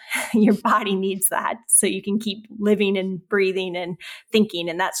life. Your body needs that so you can keep living and breathing and thinking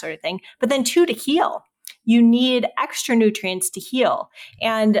and that sort of thing. But then two, to heal. You need extra nutrients to heal.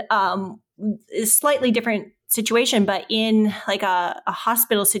 And a slightly different situation, but in a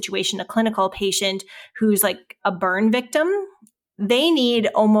hospital situation, a clinical patient who's a burn victim, they need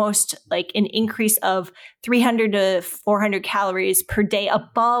almost like an increase of 300 to 400 calories per day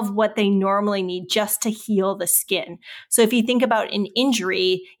above what they normally need just to heal the skin. So if you think about an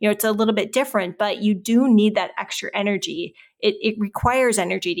injury, it's a little bit different, but you do need that extra energy. It requires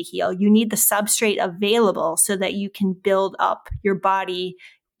energy to heal. You need the substrate available so that you can build up your body,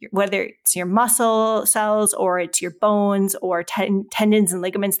 whether it's your muscle cells or it's your bones or tendons and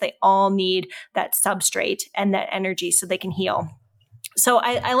ligaments. They all need that substrate and that energy so they can heal. So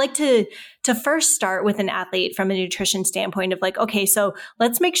I like to first start with an athlete from a nutrition standpoint of like, okay, so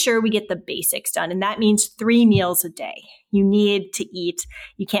let's make sure we get the basics done. And that means 3 meals a day. You need to eat.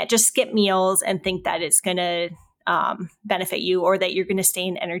 You can't just skip meals and think that it's going to benefit you or that you're going to stay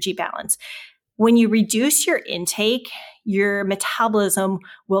in energy balance. When you reduce your intake, your metabolism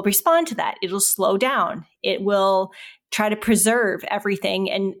will respond to that. It'll slow down. It will try to preserve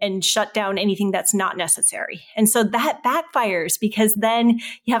everything and shut down anything that's not necessary. And so that backfires because then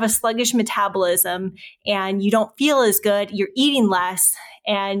you have a sluggish metabolism and you don't feel as good. You're eating less.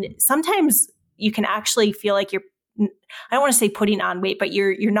 And sometimes you can actually feel like I don't want to say putting on weight, but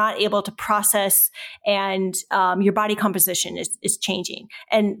you're not able to process and your body composition is changing.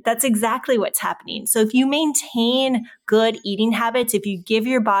 And that's exactly what's happening. So if you maintain good eating habits, if you give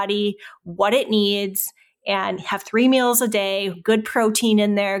your body what it needs and have 3 meals a day, good protein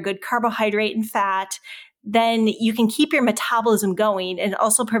in there, good carbohydrate and fat, then you can keep your metabolism going and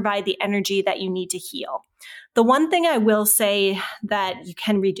also provide the energy that you need to heal. The one thing I will say that you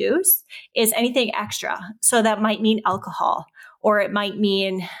can reduce is anything extra. So that might mean alcohol, or it might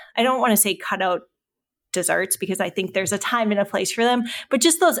mean, I don't want to say cut out desserts because I think there's a time and a place for them, but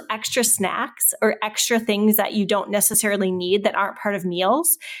just those extra snacks or extra things that you don't necessarily need that aren't part of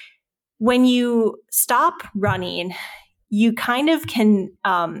meals. When you stop running, you kind of can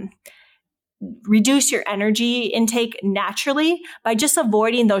reduce your energy intake naturally by just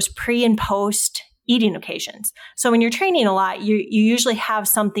avoiding those pre and post eating occasions. So when you're training a lot, you usually have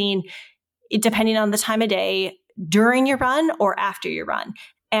something, depending on the time of day, during your run or after your run.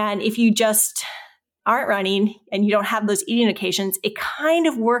 And if you just aren't running and you don't have those eating occasions, it kind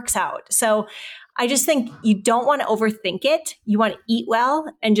of works out. So I just think you don't want to overthink it. You want to eat well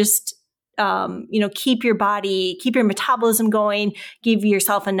and just keep your metabolism going, give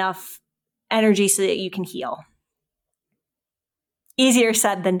yourself enough energy so that you can heal. Easier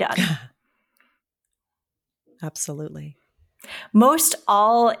said than done. Absolutely. Most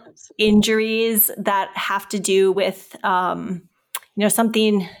all injuries that have to do with,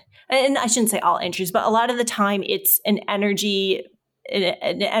 something, and I shouldn't say all injuries, but a lot of the time it's an energy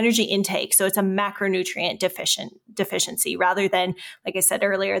intake. So it's a macronutrient deficiency rather than, like I said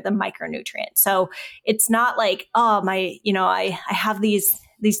earlier, the micronutrient. So it's not like, I have these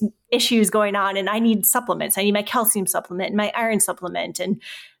issues going on and I need supplements. I need my calcium supplement and my iron supplement and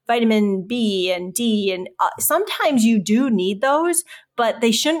vitamin B and D. And sometimes you do need those, but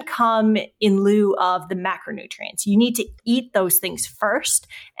they shouldn't come in lieu of the macronutrients. You need to eat those things first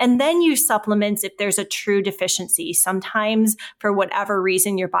and then use supplements if there's a true deficiency. Sometimes for whatever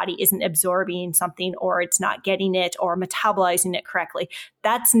reason, your body isn't absorbing something or it's not getting it or metabolizing it correctly.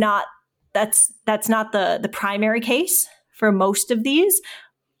 That's not the primary case for most of these.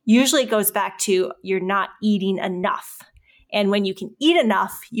 Usually it goes back to you're not eating enough. And when you can eat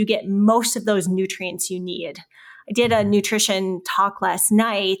enough, you get most of those nutrients you need. I did a nutrition talk last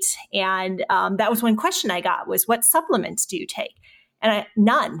night, and that was one question I got was, what supplements do you take? And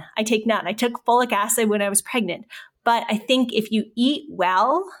none. I take none. I took folic acid when I was pregnant. But I think if you eat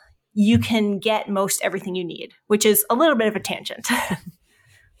well, you can get most everything you need, which is a little bit of a tangent.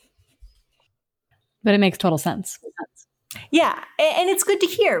 But it makes total sense. Yeah. And it's good to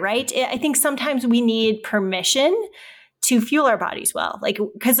hear, right? I think sometimes we need permission to fuel our bodies well,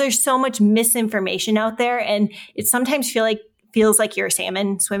 because there's so much misinformation out there, and it sometimes feels like you're a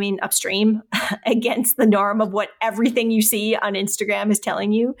salmon swimming upstream against the norm of what everything you see on Instagram is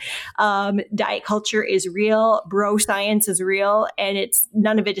telling you. Diet culture is real, bro science is real, and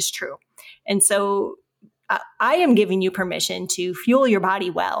none of it is true. And so I am giving you permission to fuel your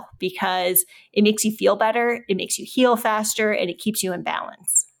body well because it makes you feel better, it makes you heal faster, and it keeps you in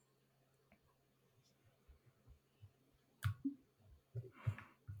balance.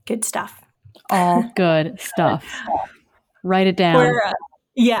 Good stuff. All good stuff. Write it down.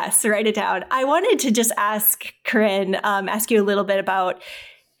 Yes, write it down. I wanted to just ask Corinne, ask you a little bit about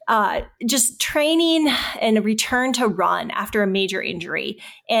just training and a return to run after a major injury.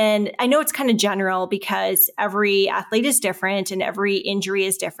 And I know it's kind of general because every athlete is different and every injury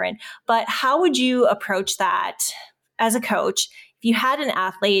is different, but how would you approach that as a coach if you had an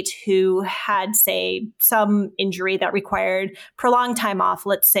athlete who had, say, some injury that required prolonged time off,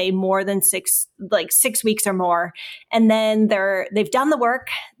 let's say more than 6 weeks or more, and then they've done the work,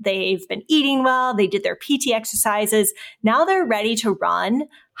 they've been eating well, they did their PT exercises, now they're ready to run.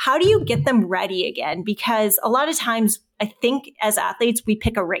 How do you get them ready again? Because a lot of times I think as athletes, we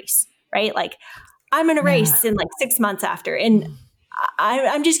pick a race, right? Like, I'm in a race in like 6 months after. And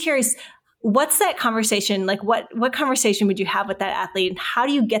I'm just curious, what's that conversation? Like what conversation would you have with that athlete? And how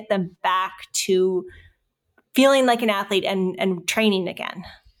do you get them back to feeling like an athlete and training again?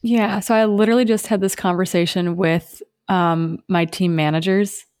 Yeah. So I literally just had this conversation with my team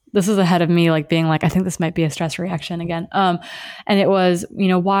managers. This is ahead of me, like being like, I think this might be a stress reaction again. And it was,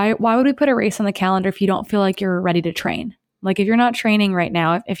 why would we put a race on the calendar if you don't feel like you're ready to train? Like if you're not training right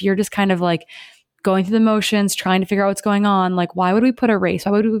now, if you're just kind of like going through the motions, trying to figure out what's going on, like why would we put a race?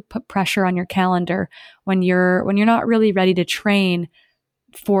 Why would we put pressure on your calendar when you're not really ready to train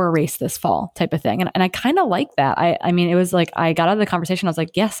for a race this fall type of thing? And I kind of like that. I mean, it was like, I got out of the conversation. I was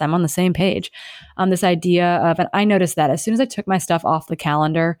like, yes, I'm on the same page on this idea of, and I noticed that as soon as I took my stuff off the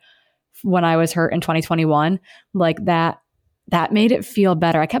calendar when I was hurt in 2021, like that made it feel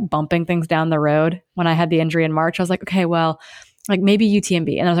better. I kept bumping things down the road when I had the injury in March. I was like, okay, well, like maybe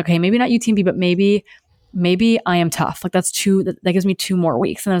UTMB. And I was like, okay, maybe not UTMB, but maybe I Am Tough. Like that gives me 2 more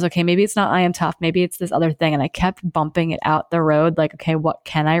weeks. And I was like, okay, maybe it's not I Am Tough. Maybe it's this other thing. And I kept bumping it out the road. Like, okay, what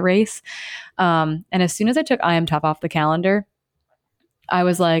can I race? And as soon as I took I Am Tough off the calendar, I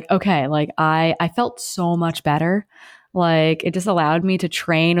was like, okay, like I felt so much better. Like it just allowed me to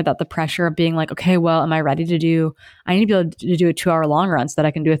train without the pressure of being like, okay, well, am I ready to do, I need to be able to do a 2-hour long run so that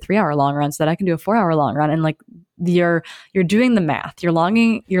I can do a 3-hour long run so that I can do a 4-hour long run. And like you're doing the math, you're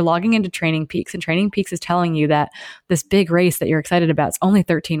logging into Training Peaks, and Training Peaks is telling you that this big race that you're excited about is only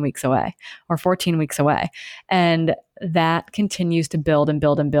 13 weeks away or 14 weeks away. And that continues to build and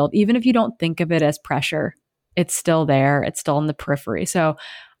build and build. Even if you don't think of it as pressure, it's still there. It's still in the periphery. So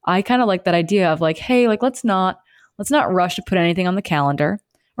I kind of like that idea of like, hey, like let's not rush to put anything on the calendar,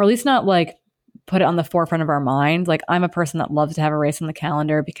 or at least not like put it on the forefront of our mind. Like I'm a person that loves to have a race on the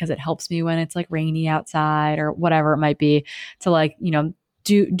calendar because it helps me when it's like rainy outside or whatever it might be to like,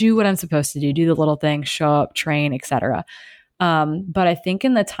 do what I'm supposed to do the little things, show up, train, etc. But I think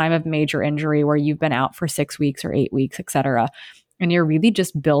in the time of major injury where you've been out for 6 weeks or 8 weeks, etc., and you're really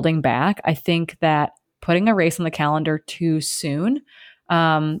just building back, I think that putting a race on the calendar too soon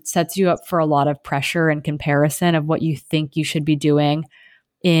sets you up for a lot of pressure and comparison of what you think you should be doing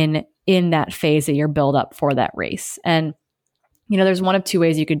in that phase that you're build up for that race. And, there's one of 2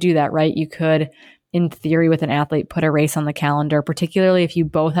 ways you could do that, right? You could, in theory, with an athlete, put a race on the calendar, particularly if you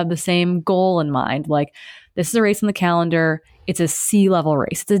both have the same goal in mind. Like, this is a race on the calendar. It's a C level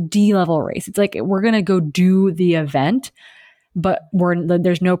race. It's a D level race. It's like, we're going to go do the event, but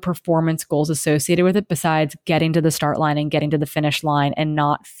there's no performance goals associated with it besides getting to the start line and getting to the finish line and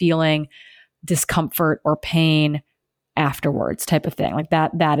not feeling discomfort or pain afterwards type of thing. Like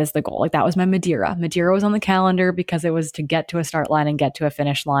that is the goal. Like that was my Madeira. Madeira was on the calendar because it was to get to a start line and get to a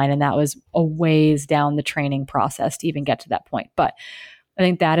finish line. And that was a ways down the training process to even get to that point. But I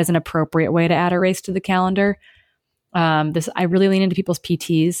think that is an appropriate way to add a race to the calendar. I really lean into people's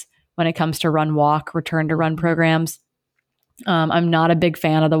PTs when it comes to run, walk, return to run programs. I'm not a big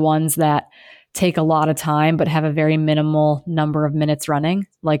fan of the ones that take a lot of time, but have a very minimal number of minutes running,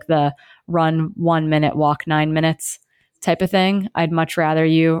 like the run 1 minute, walk 9 minutes type of thing. I'd much rather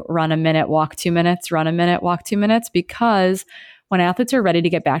you run a minute, walk 2 minutes, run a minute, walk 2 minutes, because when athletes are ready to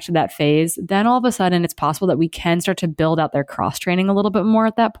get back to that phase, then all of a sudden it's possible that we can start to build out their cross training a little bit more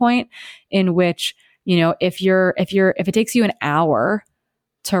at that point, in which, if it takes you an hour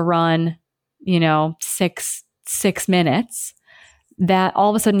to run, 6 minutes, that all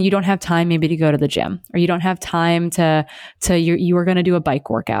of a sudden you don't have time maybe to go to the gym, or you don't have time to you were going to do a bike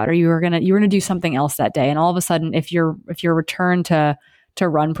workout, or you were going to do something else that day. And all of a sudden, if your return to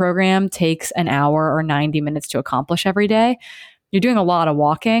run program takes an hour or 90 minutes to accomplish every day, you're doing a lot of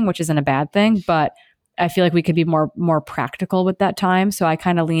walking, which isn't a bad thing, but I feel like we could be more practical with that time. So I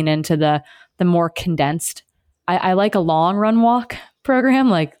kind of lean into the more condensed. I like a long run walk program,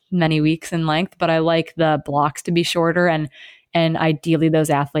 like many weeks in length, but I like the blocks to be shorter, and ideally those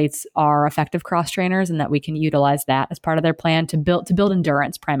athletes are effective cross trainers, and that we can utilize that as part of their plan to build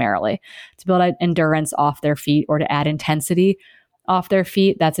endurance, primarily to build endurance off their feet, or to add intensity off their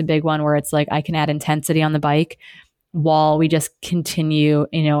feet. That's a big one, where it's like I can add intensity on the bike while we just continue,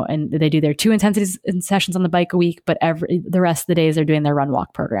 and they do their 2 intensity sessions on the bike a week, but the rest of the days they're doing their run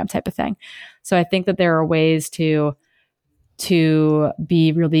walk program type of thing. So I think that there are ways to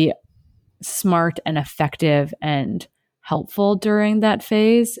be really smart and effective and helpful during that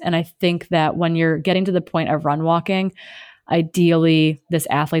phase. And I think that when you're getting to the point of run walking, ideally this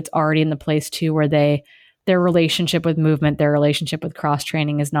athlete's already in the place too where their relationship with movement, their relationship with cross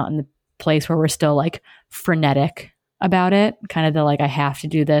training is not in the place where we're still like frenetic about it, kind of the like I have to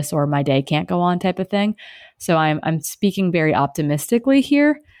do this or my day can't go on type of thing. So I'm speaking very optimistically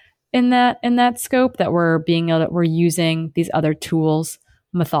here in that scope, that we're using these other tools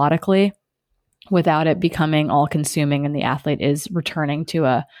methodically without it becoming all consuming, and the athlete is returning to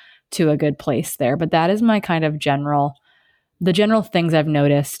a good place there. But that is my kind of general things I've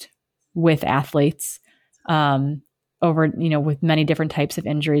noticed with athletes over, with many different types of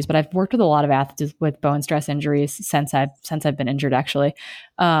injuries. But I've worked with a lot of athletes with bone stress injuries since I've been injured, actually.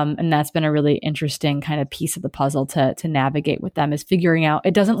 And that's been a really interesting kind of piece of the puzzle to navigate with them, is figuring out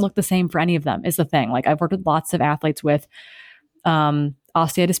it doesn't look the same for any of them is the thing. Like I've worked with lots of athletes with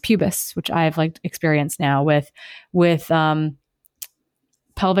osteitis pubis, which I've like experienced now with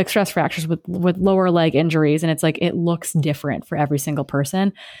pelvic stress fractures, with lower leg injuries. And it's like, it looks different for every single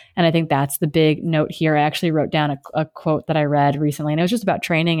person. And I think that's the big note here. I actually wrote down a quote that I read recently, and it was just about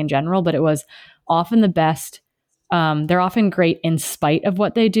training in general, but it was often the best. They're often great in spite of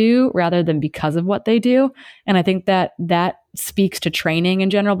what they do rather than because of what they do. And I think that speaks to training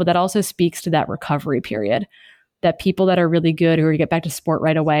in general, but that also speaks to that recovery period, that people that are really good, who get back to sport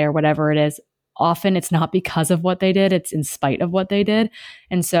right away or whatever it is, often it's not because of what they did, it's in spite of what they did.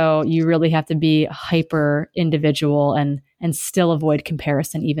 And so you really have to be hyper individual and still avoid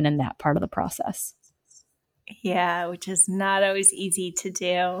comparison even in that part of the process. Yeah, which is not always easy to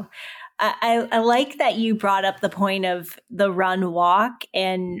do. I like that you brought up the point of the run walk,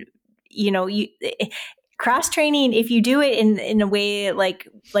 and cross training, if you do it in a way like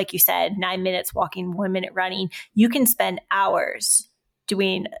you said, 9 minutes walking, 1 minute running, you can spend hours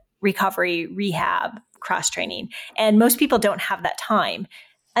doing recovery, rehab, cross training. And most people don't have that time.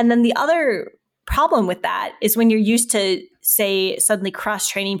 And then the other problem with that is when you're used to, say, suddenly cross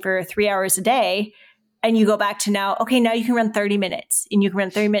training for 3 hours a day, and you go back to now you can run 30 minutes and you can run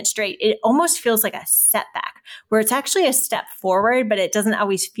 30 minutes straight. It almost feels like a setback, where it's actually a step forward, but it doesn't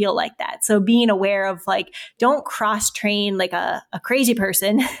always feel like that. So being aware of like, don't cross train like a crazy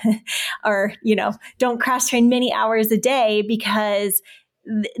person or, don't cross train many hours a day, because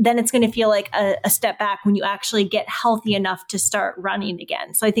then it's going to feel like a step back when you actually get healthy enough to start running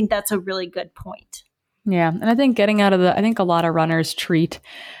again. So I think that's a really good point. Yeah. And I think I think a lot of runners treat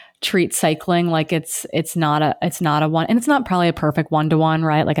cycling like it's not a one, and it's not probably a perfect 1-to-1,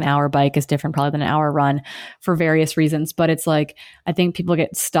 right? Like an hour bike is different probably than an hour run for various reasons. But it's like, I think people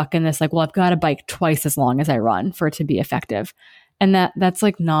get stuck in this, like, well, I've got to bike twice as long as I run for it to be effective. And that's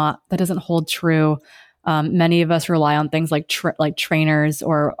like that doesn't hold true. Many of us rely on things like trainers,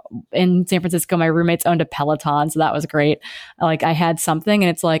 or in San Francisco, my roommates owned a Peloton. So that was great. Like I had something, and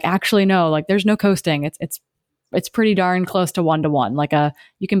it's like, actually, no, like there's no coasting. It's pretty darn close to 1-to-1. Like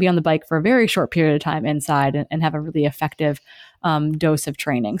you can be on the bike for a very short period of time inside and have a really effective dose of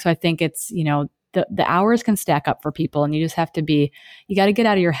training. So I think it's, the hours can stack up for people, and you just have to you got to get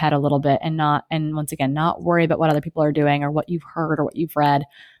out of your head a little bit and once again, not worry about what other people are doing or what you've heard or what you've read.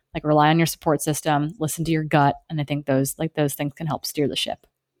 Like rely on your support system, listen to your gut. And I think those things can help steer the ship.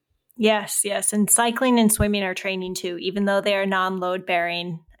 Yes. And cycling and swimming are training too, even though they are non-load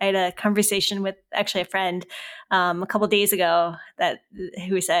bearing. I had a conversation with actually a friend a couple of days ago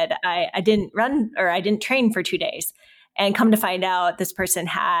who said, I didn't run, or I didn't train for 2 days. And come to find out, this person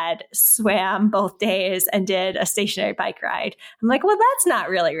had swam both days and did a stationary bike ride. I'm like, well, that's not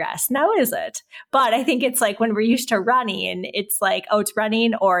really rest now, is it? But I think it's like when we're used to running, and it's like, oh, it's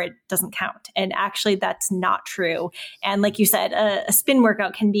running or it doesn't count. And actually that's not true. And like you said, a spin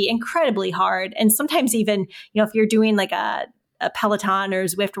workout can be incredibly hard. And sometimes even, if you're doing like a Peloton or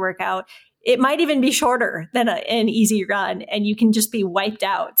Zwift workout, it might even be shorter than an easy run, and you can just be wiped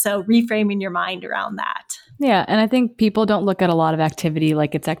out. So reframing your mind around that. Yeah. And I think people don't look at a lot of activity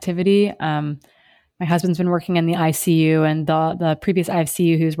like it's activity. My husband's been working in the ICU, and the previous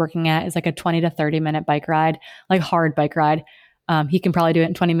ICU he was working at is like a 20 to 30 minute bike ride, like hard bike ride. He can probably do it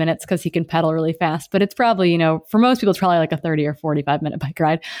in 20 minutes because he can pedal really fast, but it's probably, for most people, it's probably like a 30 or 45 minute bike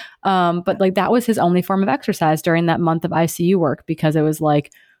ride. But like that was his only form of exercise during that month of ICU work, because it was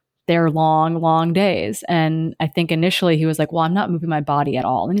like, they're long, long days. And I think initially he was like, well, I'm not moving my body at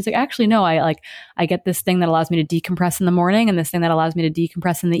all. And he's like, actually, no, I get this thing that allows me to decompress in the morning, and this thing that allows me to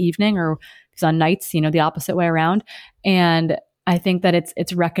decompress in the evening, or because on nights, the opposite way around. And I think that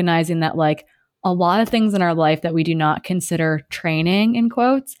it's recognizing that like a lot of things in our life that we do not consider training in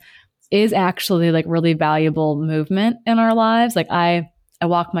quotes is actually like really valuable movement in our lives. Like I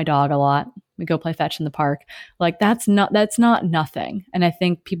walk my dog a lot, We go play fetch in the park. Like that's not nothing. And I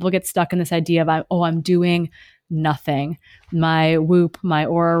think people get stuck in this idea of, I'm doing nothing. My Whoop, my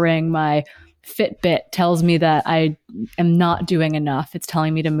Oura Ring, my Fitbit tells me that I am not doing enough. It's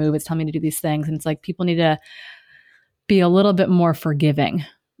telling me to move. It's telling me to do these things. And it's like people need to be a little bit more forgiving,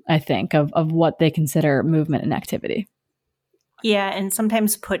 I think, of what they consider movement and activity. Yeah, and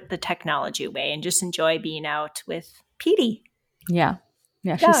sometimes put the technology away and just enjoy being out with Petey. Yeah.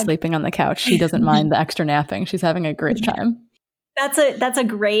 Yeah, she's sleeping on the couch. She doesn't mind the extra napping. She's having a great time. That's a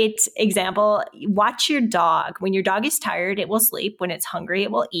great example. Watch your dog. When your dog is tired, it will sleep. When it's hungry, it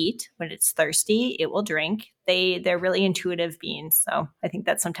will eat. When it's thirsty, it will drink. They're really intuitive beings. So I think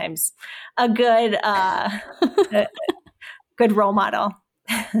that's sometimes a good good role model.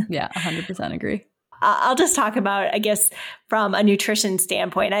 Yeah, 100% agree. I'll just talk about, I guess, from a nutrition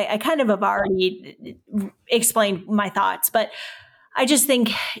standpoint. I kind of have already explained my thoughts, but I just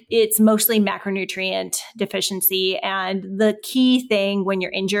think it's mostly macronutrient deficiency. And the key thing when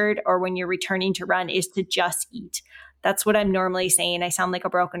you're injured or when you're returning to run is to just eat. That's what I'm normally saying. I sound like a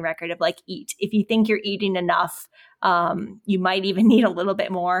broken record of like, eat. If you think you're eating enough, you might even need a little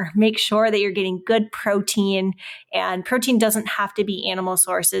bit more. Make sure that you're getting good protein, and protein doesn't have to be animal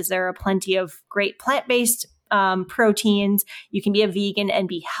sources. There are plenty of great plant-based proteins. You can be a vegan and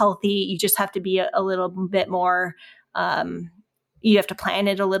be healthy. You just have to be a little bit more, you have to plan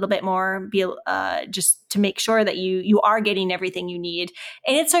it a little bit more, just to make sure that you are getting everything you need.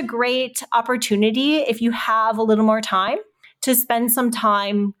 And it's a great opportunity if you have a little more time to spend some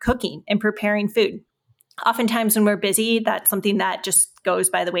time cooking and preparing food. Oftentimes when we're busy, that's something that just goes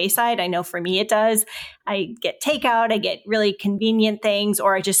by the wayside. I know for me it does. I get takeout, I get really convenient things,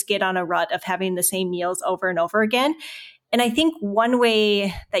 or I just get on a rut of having the same meals over and over again. And I think one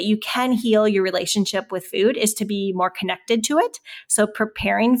way that you can heal your relationship with food is to be more connected to it. So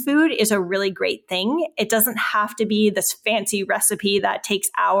preparing food is a really great thing. It doesn't have to be this fancy recipe that takes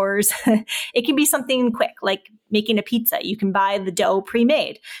hours. It can be something quick, like making a pizza. You can buy the dough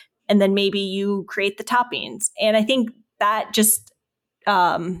pre-made, and then maybe you create the toppings. And I think that just,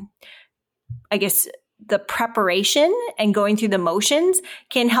 I guess, the preparation and going through the motions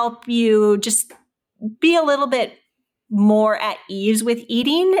can help you just be a little bit more at ease with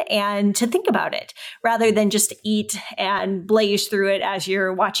eating and to think about it rather than just eat and blaze through it as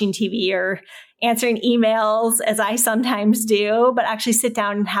you're watching TV or answering emails, as I sometimes do, but actually sit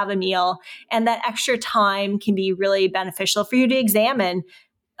down and have a meal. And that extra time can be really beneficial for you to examine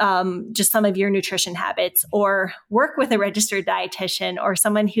just some of your nutrition habits, or work with a registered dietitian or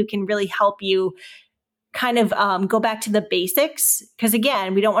someone who can really help you kind of go back to the basics. Because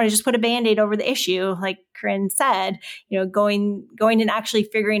again, we don't want to just put a Band-Aid over the issue. Like Corinne said, going and actually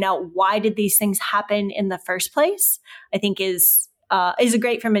figuring out why did these things happen in the first place, I think is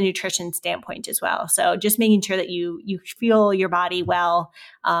great from a nutrition standpoint as well. So just making sure that you feel your body well,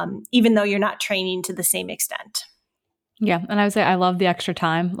 even though you're not training to the same extent. Yeah. And I would say I love the extra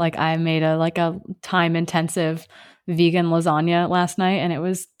time. Like I made a time intensive vegan lasagna last night, and it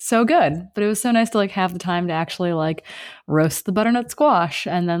was so good. But it was so nice to have the time to actually roast the butternut squash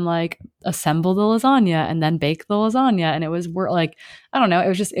and then assemble the lasagna and then bake the lasagna. And it was I don't know,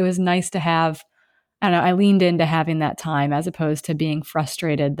 it was nice to have. I don't know, I leaned into having that time as opposed to being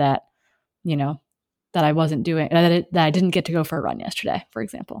frustrated that that I wasn't doing that I didn't get to go for a run yesterday, for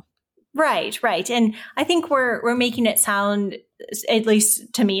example. Right. And I think we're making it sound, at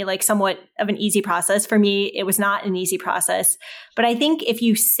least to me, like somewhat of an easy process. For me, it was not an easy process. But I think if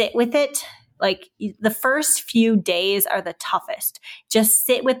you sit with it, the first few days are the toughest. Just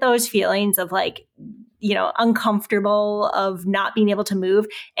sit with those feelings of uncomfortable, of not being able to move,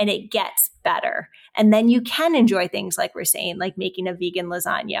 and it gets better. And then you can enjoy things like we're saying, like making a vegan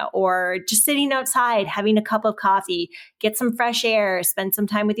lasagna or just sitting outside, having a cup of coffee, get some fresh air, spend some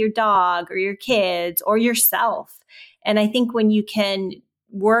time with your dog or your kids or yourself. And I think when you can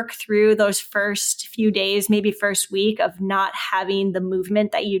work through those first few days, maybe first week of not having the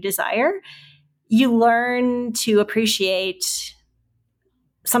movement that you desire, you learn to appreciate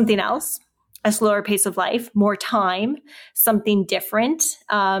something else, a slower pace of life, more time, something different.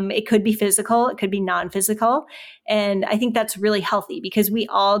 It could be physical, it could be non-physical. And I think that's really healthy because we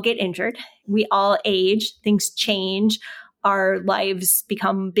all get injured. We all age, things change. Our lives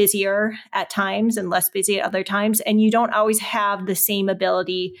become busier at times and less busy at other times. And you don't always have the same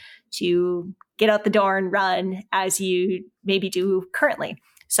ability to get out the door and run as you maybe do currently.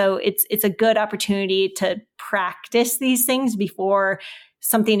 So it's a good opportunity to practice these things before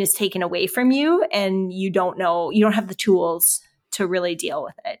something is taken away from you and you don't have the tools to really deal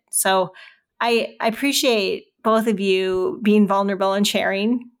with it. So I appreciate both of you being vulnerable and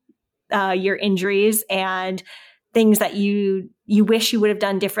sharing your injuries and things that you wish you would have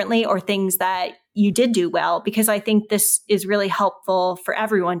done differently or things that you did do well, because I think this is really helpful for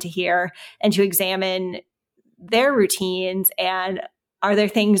everyone to hear and to examine their routines. And are there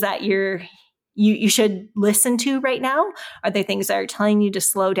things that you should listen to right now? Are there things that are telling you to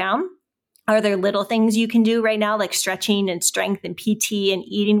slow down? Are there little things you can do right now, like stretching and strength and PT and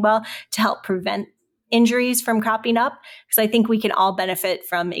eating well, to help prevent injuries from cropping up? Because I think we can all benefit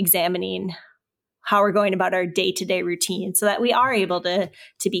from examining how we're going about our day-to-day routine so that we are able to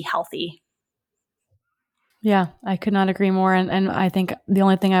be healthy. Yeah, I could not agree more. And I think the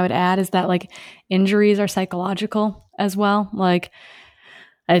only thing I would add is that like injuries are psychological as well. Like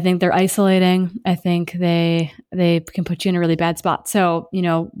I think they're isolating. I think they can put you in a really bad spot. So,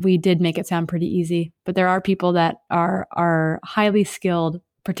 we did make it sound pretty easy, but there are people that are highly skilled,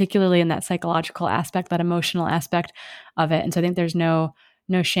 particularly in that psychological aspect, that emotional aspect of it. And so I think there's no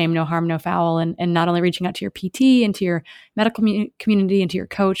shame, no harm, no foul, and not only reaching out to your PT and to your medical community and to your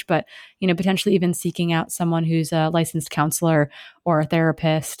coach, but potentially even seeking out someone who's a licensed counselor or a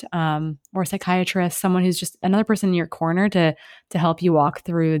therapist or a psychiatrist, someone who's just another person in your corner to help you walk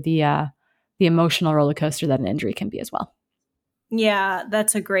through the emotional roller coaster that an injury can be as well. Yeah,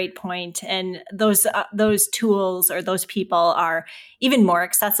 that's a great point. And those tools or those people are even more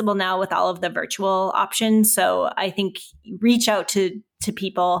accessible now with all of the virtual options. So I think reach out to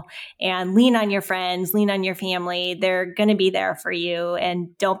people and lean on your friends, lean on your family. They're going to be there for you,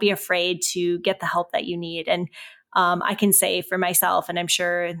 and don't be afraid to get the help that you need. And I can say for myself, and I'm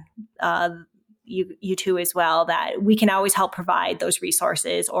sure you too as well, that we can always help provide those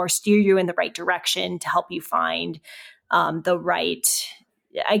resources or steer you in the right direction to help you find the right,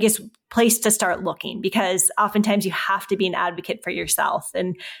 place to start looking, because oftentimes you have to be an advocate for yourself,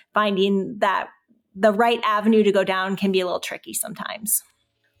 and finding that the right avenue to go down can be a little tricky sometimes.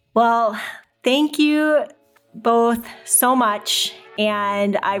 Well, thank you both so much.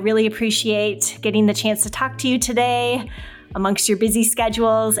 And I really appreciate getting the chance to talk to you today amongst your busy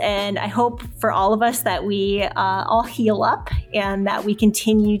schedules. And I hope for all of us that we all heal up and that we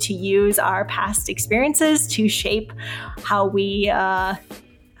continue to use our past experiences to shape how we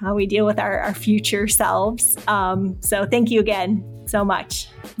deal with our future selves. So thank you again so much.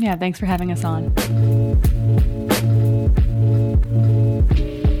 Yeah, thanks for having us on.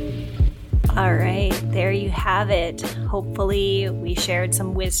 All right, there you have it. Hopefully we shared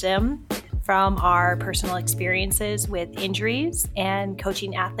some wisdom from our personal experiences with injuries and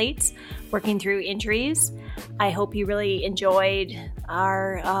coaching athletes working through injuries. I hope you really enjoyed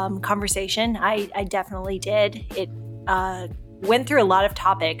our conversation. I definitely did. It went through a lot of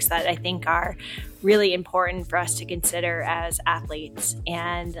topics that I think are really important for us to consider as athletes.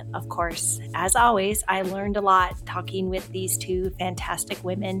 And of course, as always, I learned a lot talking with these two fantastic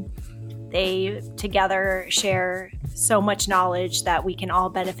women. They together share so much knowledge that we can all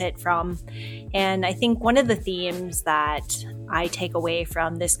benefit from. And I think one of the themes that I take away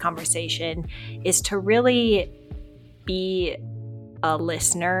from this conversation is to really be a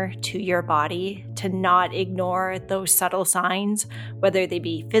listener to your body, to not ignore those subtle signs, whether they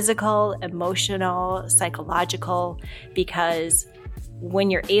be physical, emotional, psychological, because when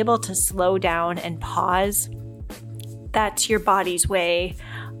you're able to slow down and pause, that's your body's way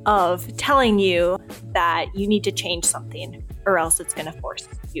of telling you that you need to change something, or else it's going to force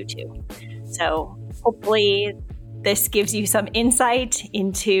you to. So hopefully this gives you some insight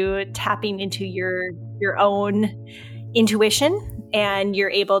into tapping into your own intuition, and you're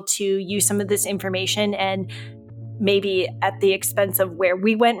able to use some of this information, and maybe at the expense of where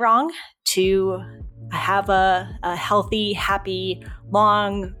we went wrong, to have a healthy, happy,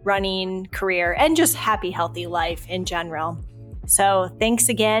 long-running career and just happy, healthy life in general. So thanks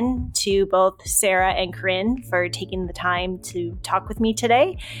again to both Sarah and Corinne for taking the time to talk with me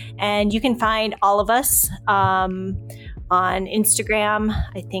today. And you can find all of us on Instagram.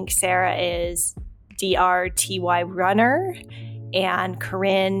 I think Sarah is DRTY Runner, and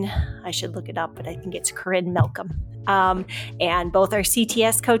Corinne, I should look it up, but I think it's Corinne Malcolm. And both are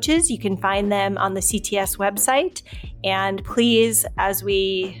CTS coaches. You can find them on the CTS website. And please, as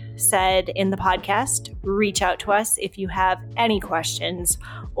we said in the podcast, reach out to us if you have any questions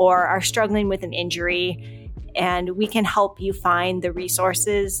or are struggling with an injury, and we can help you find the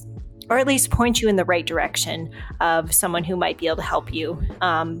resources, or at least point you in the right direction of someone who might be able to help you,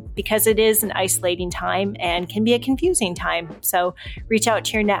 because it is an isolating time and can be a confusing time. So reach out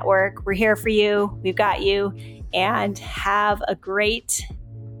to your network. We're here for you. We've got you. And have a great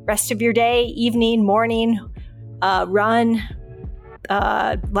rest of your day, evening, morning, run,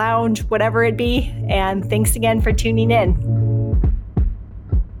 lounge, whatever it be. And thanks again for tuning in.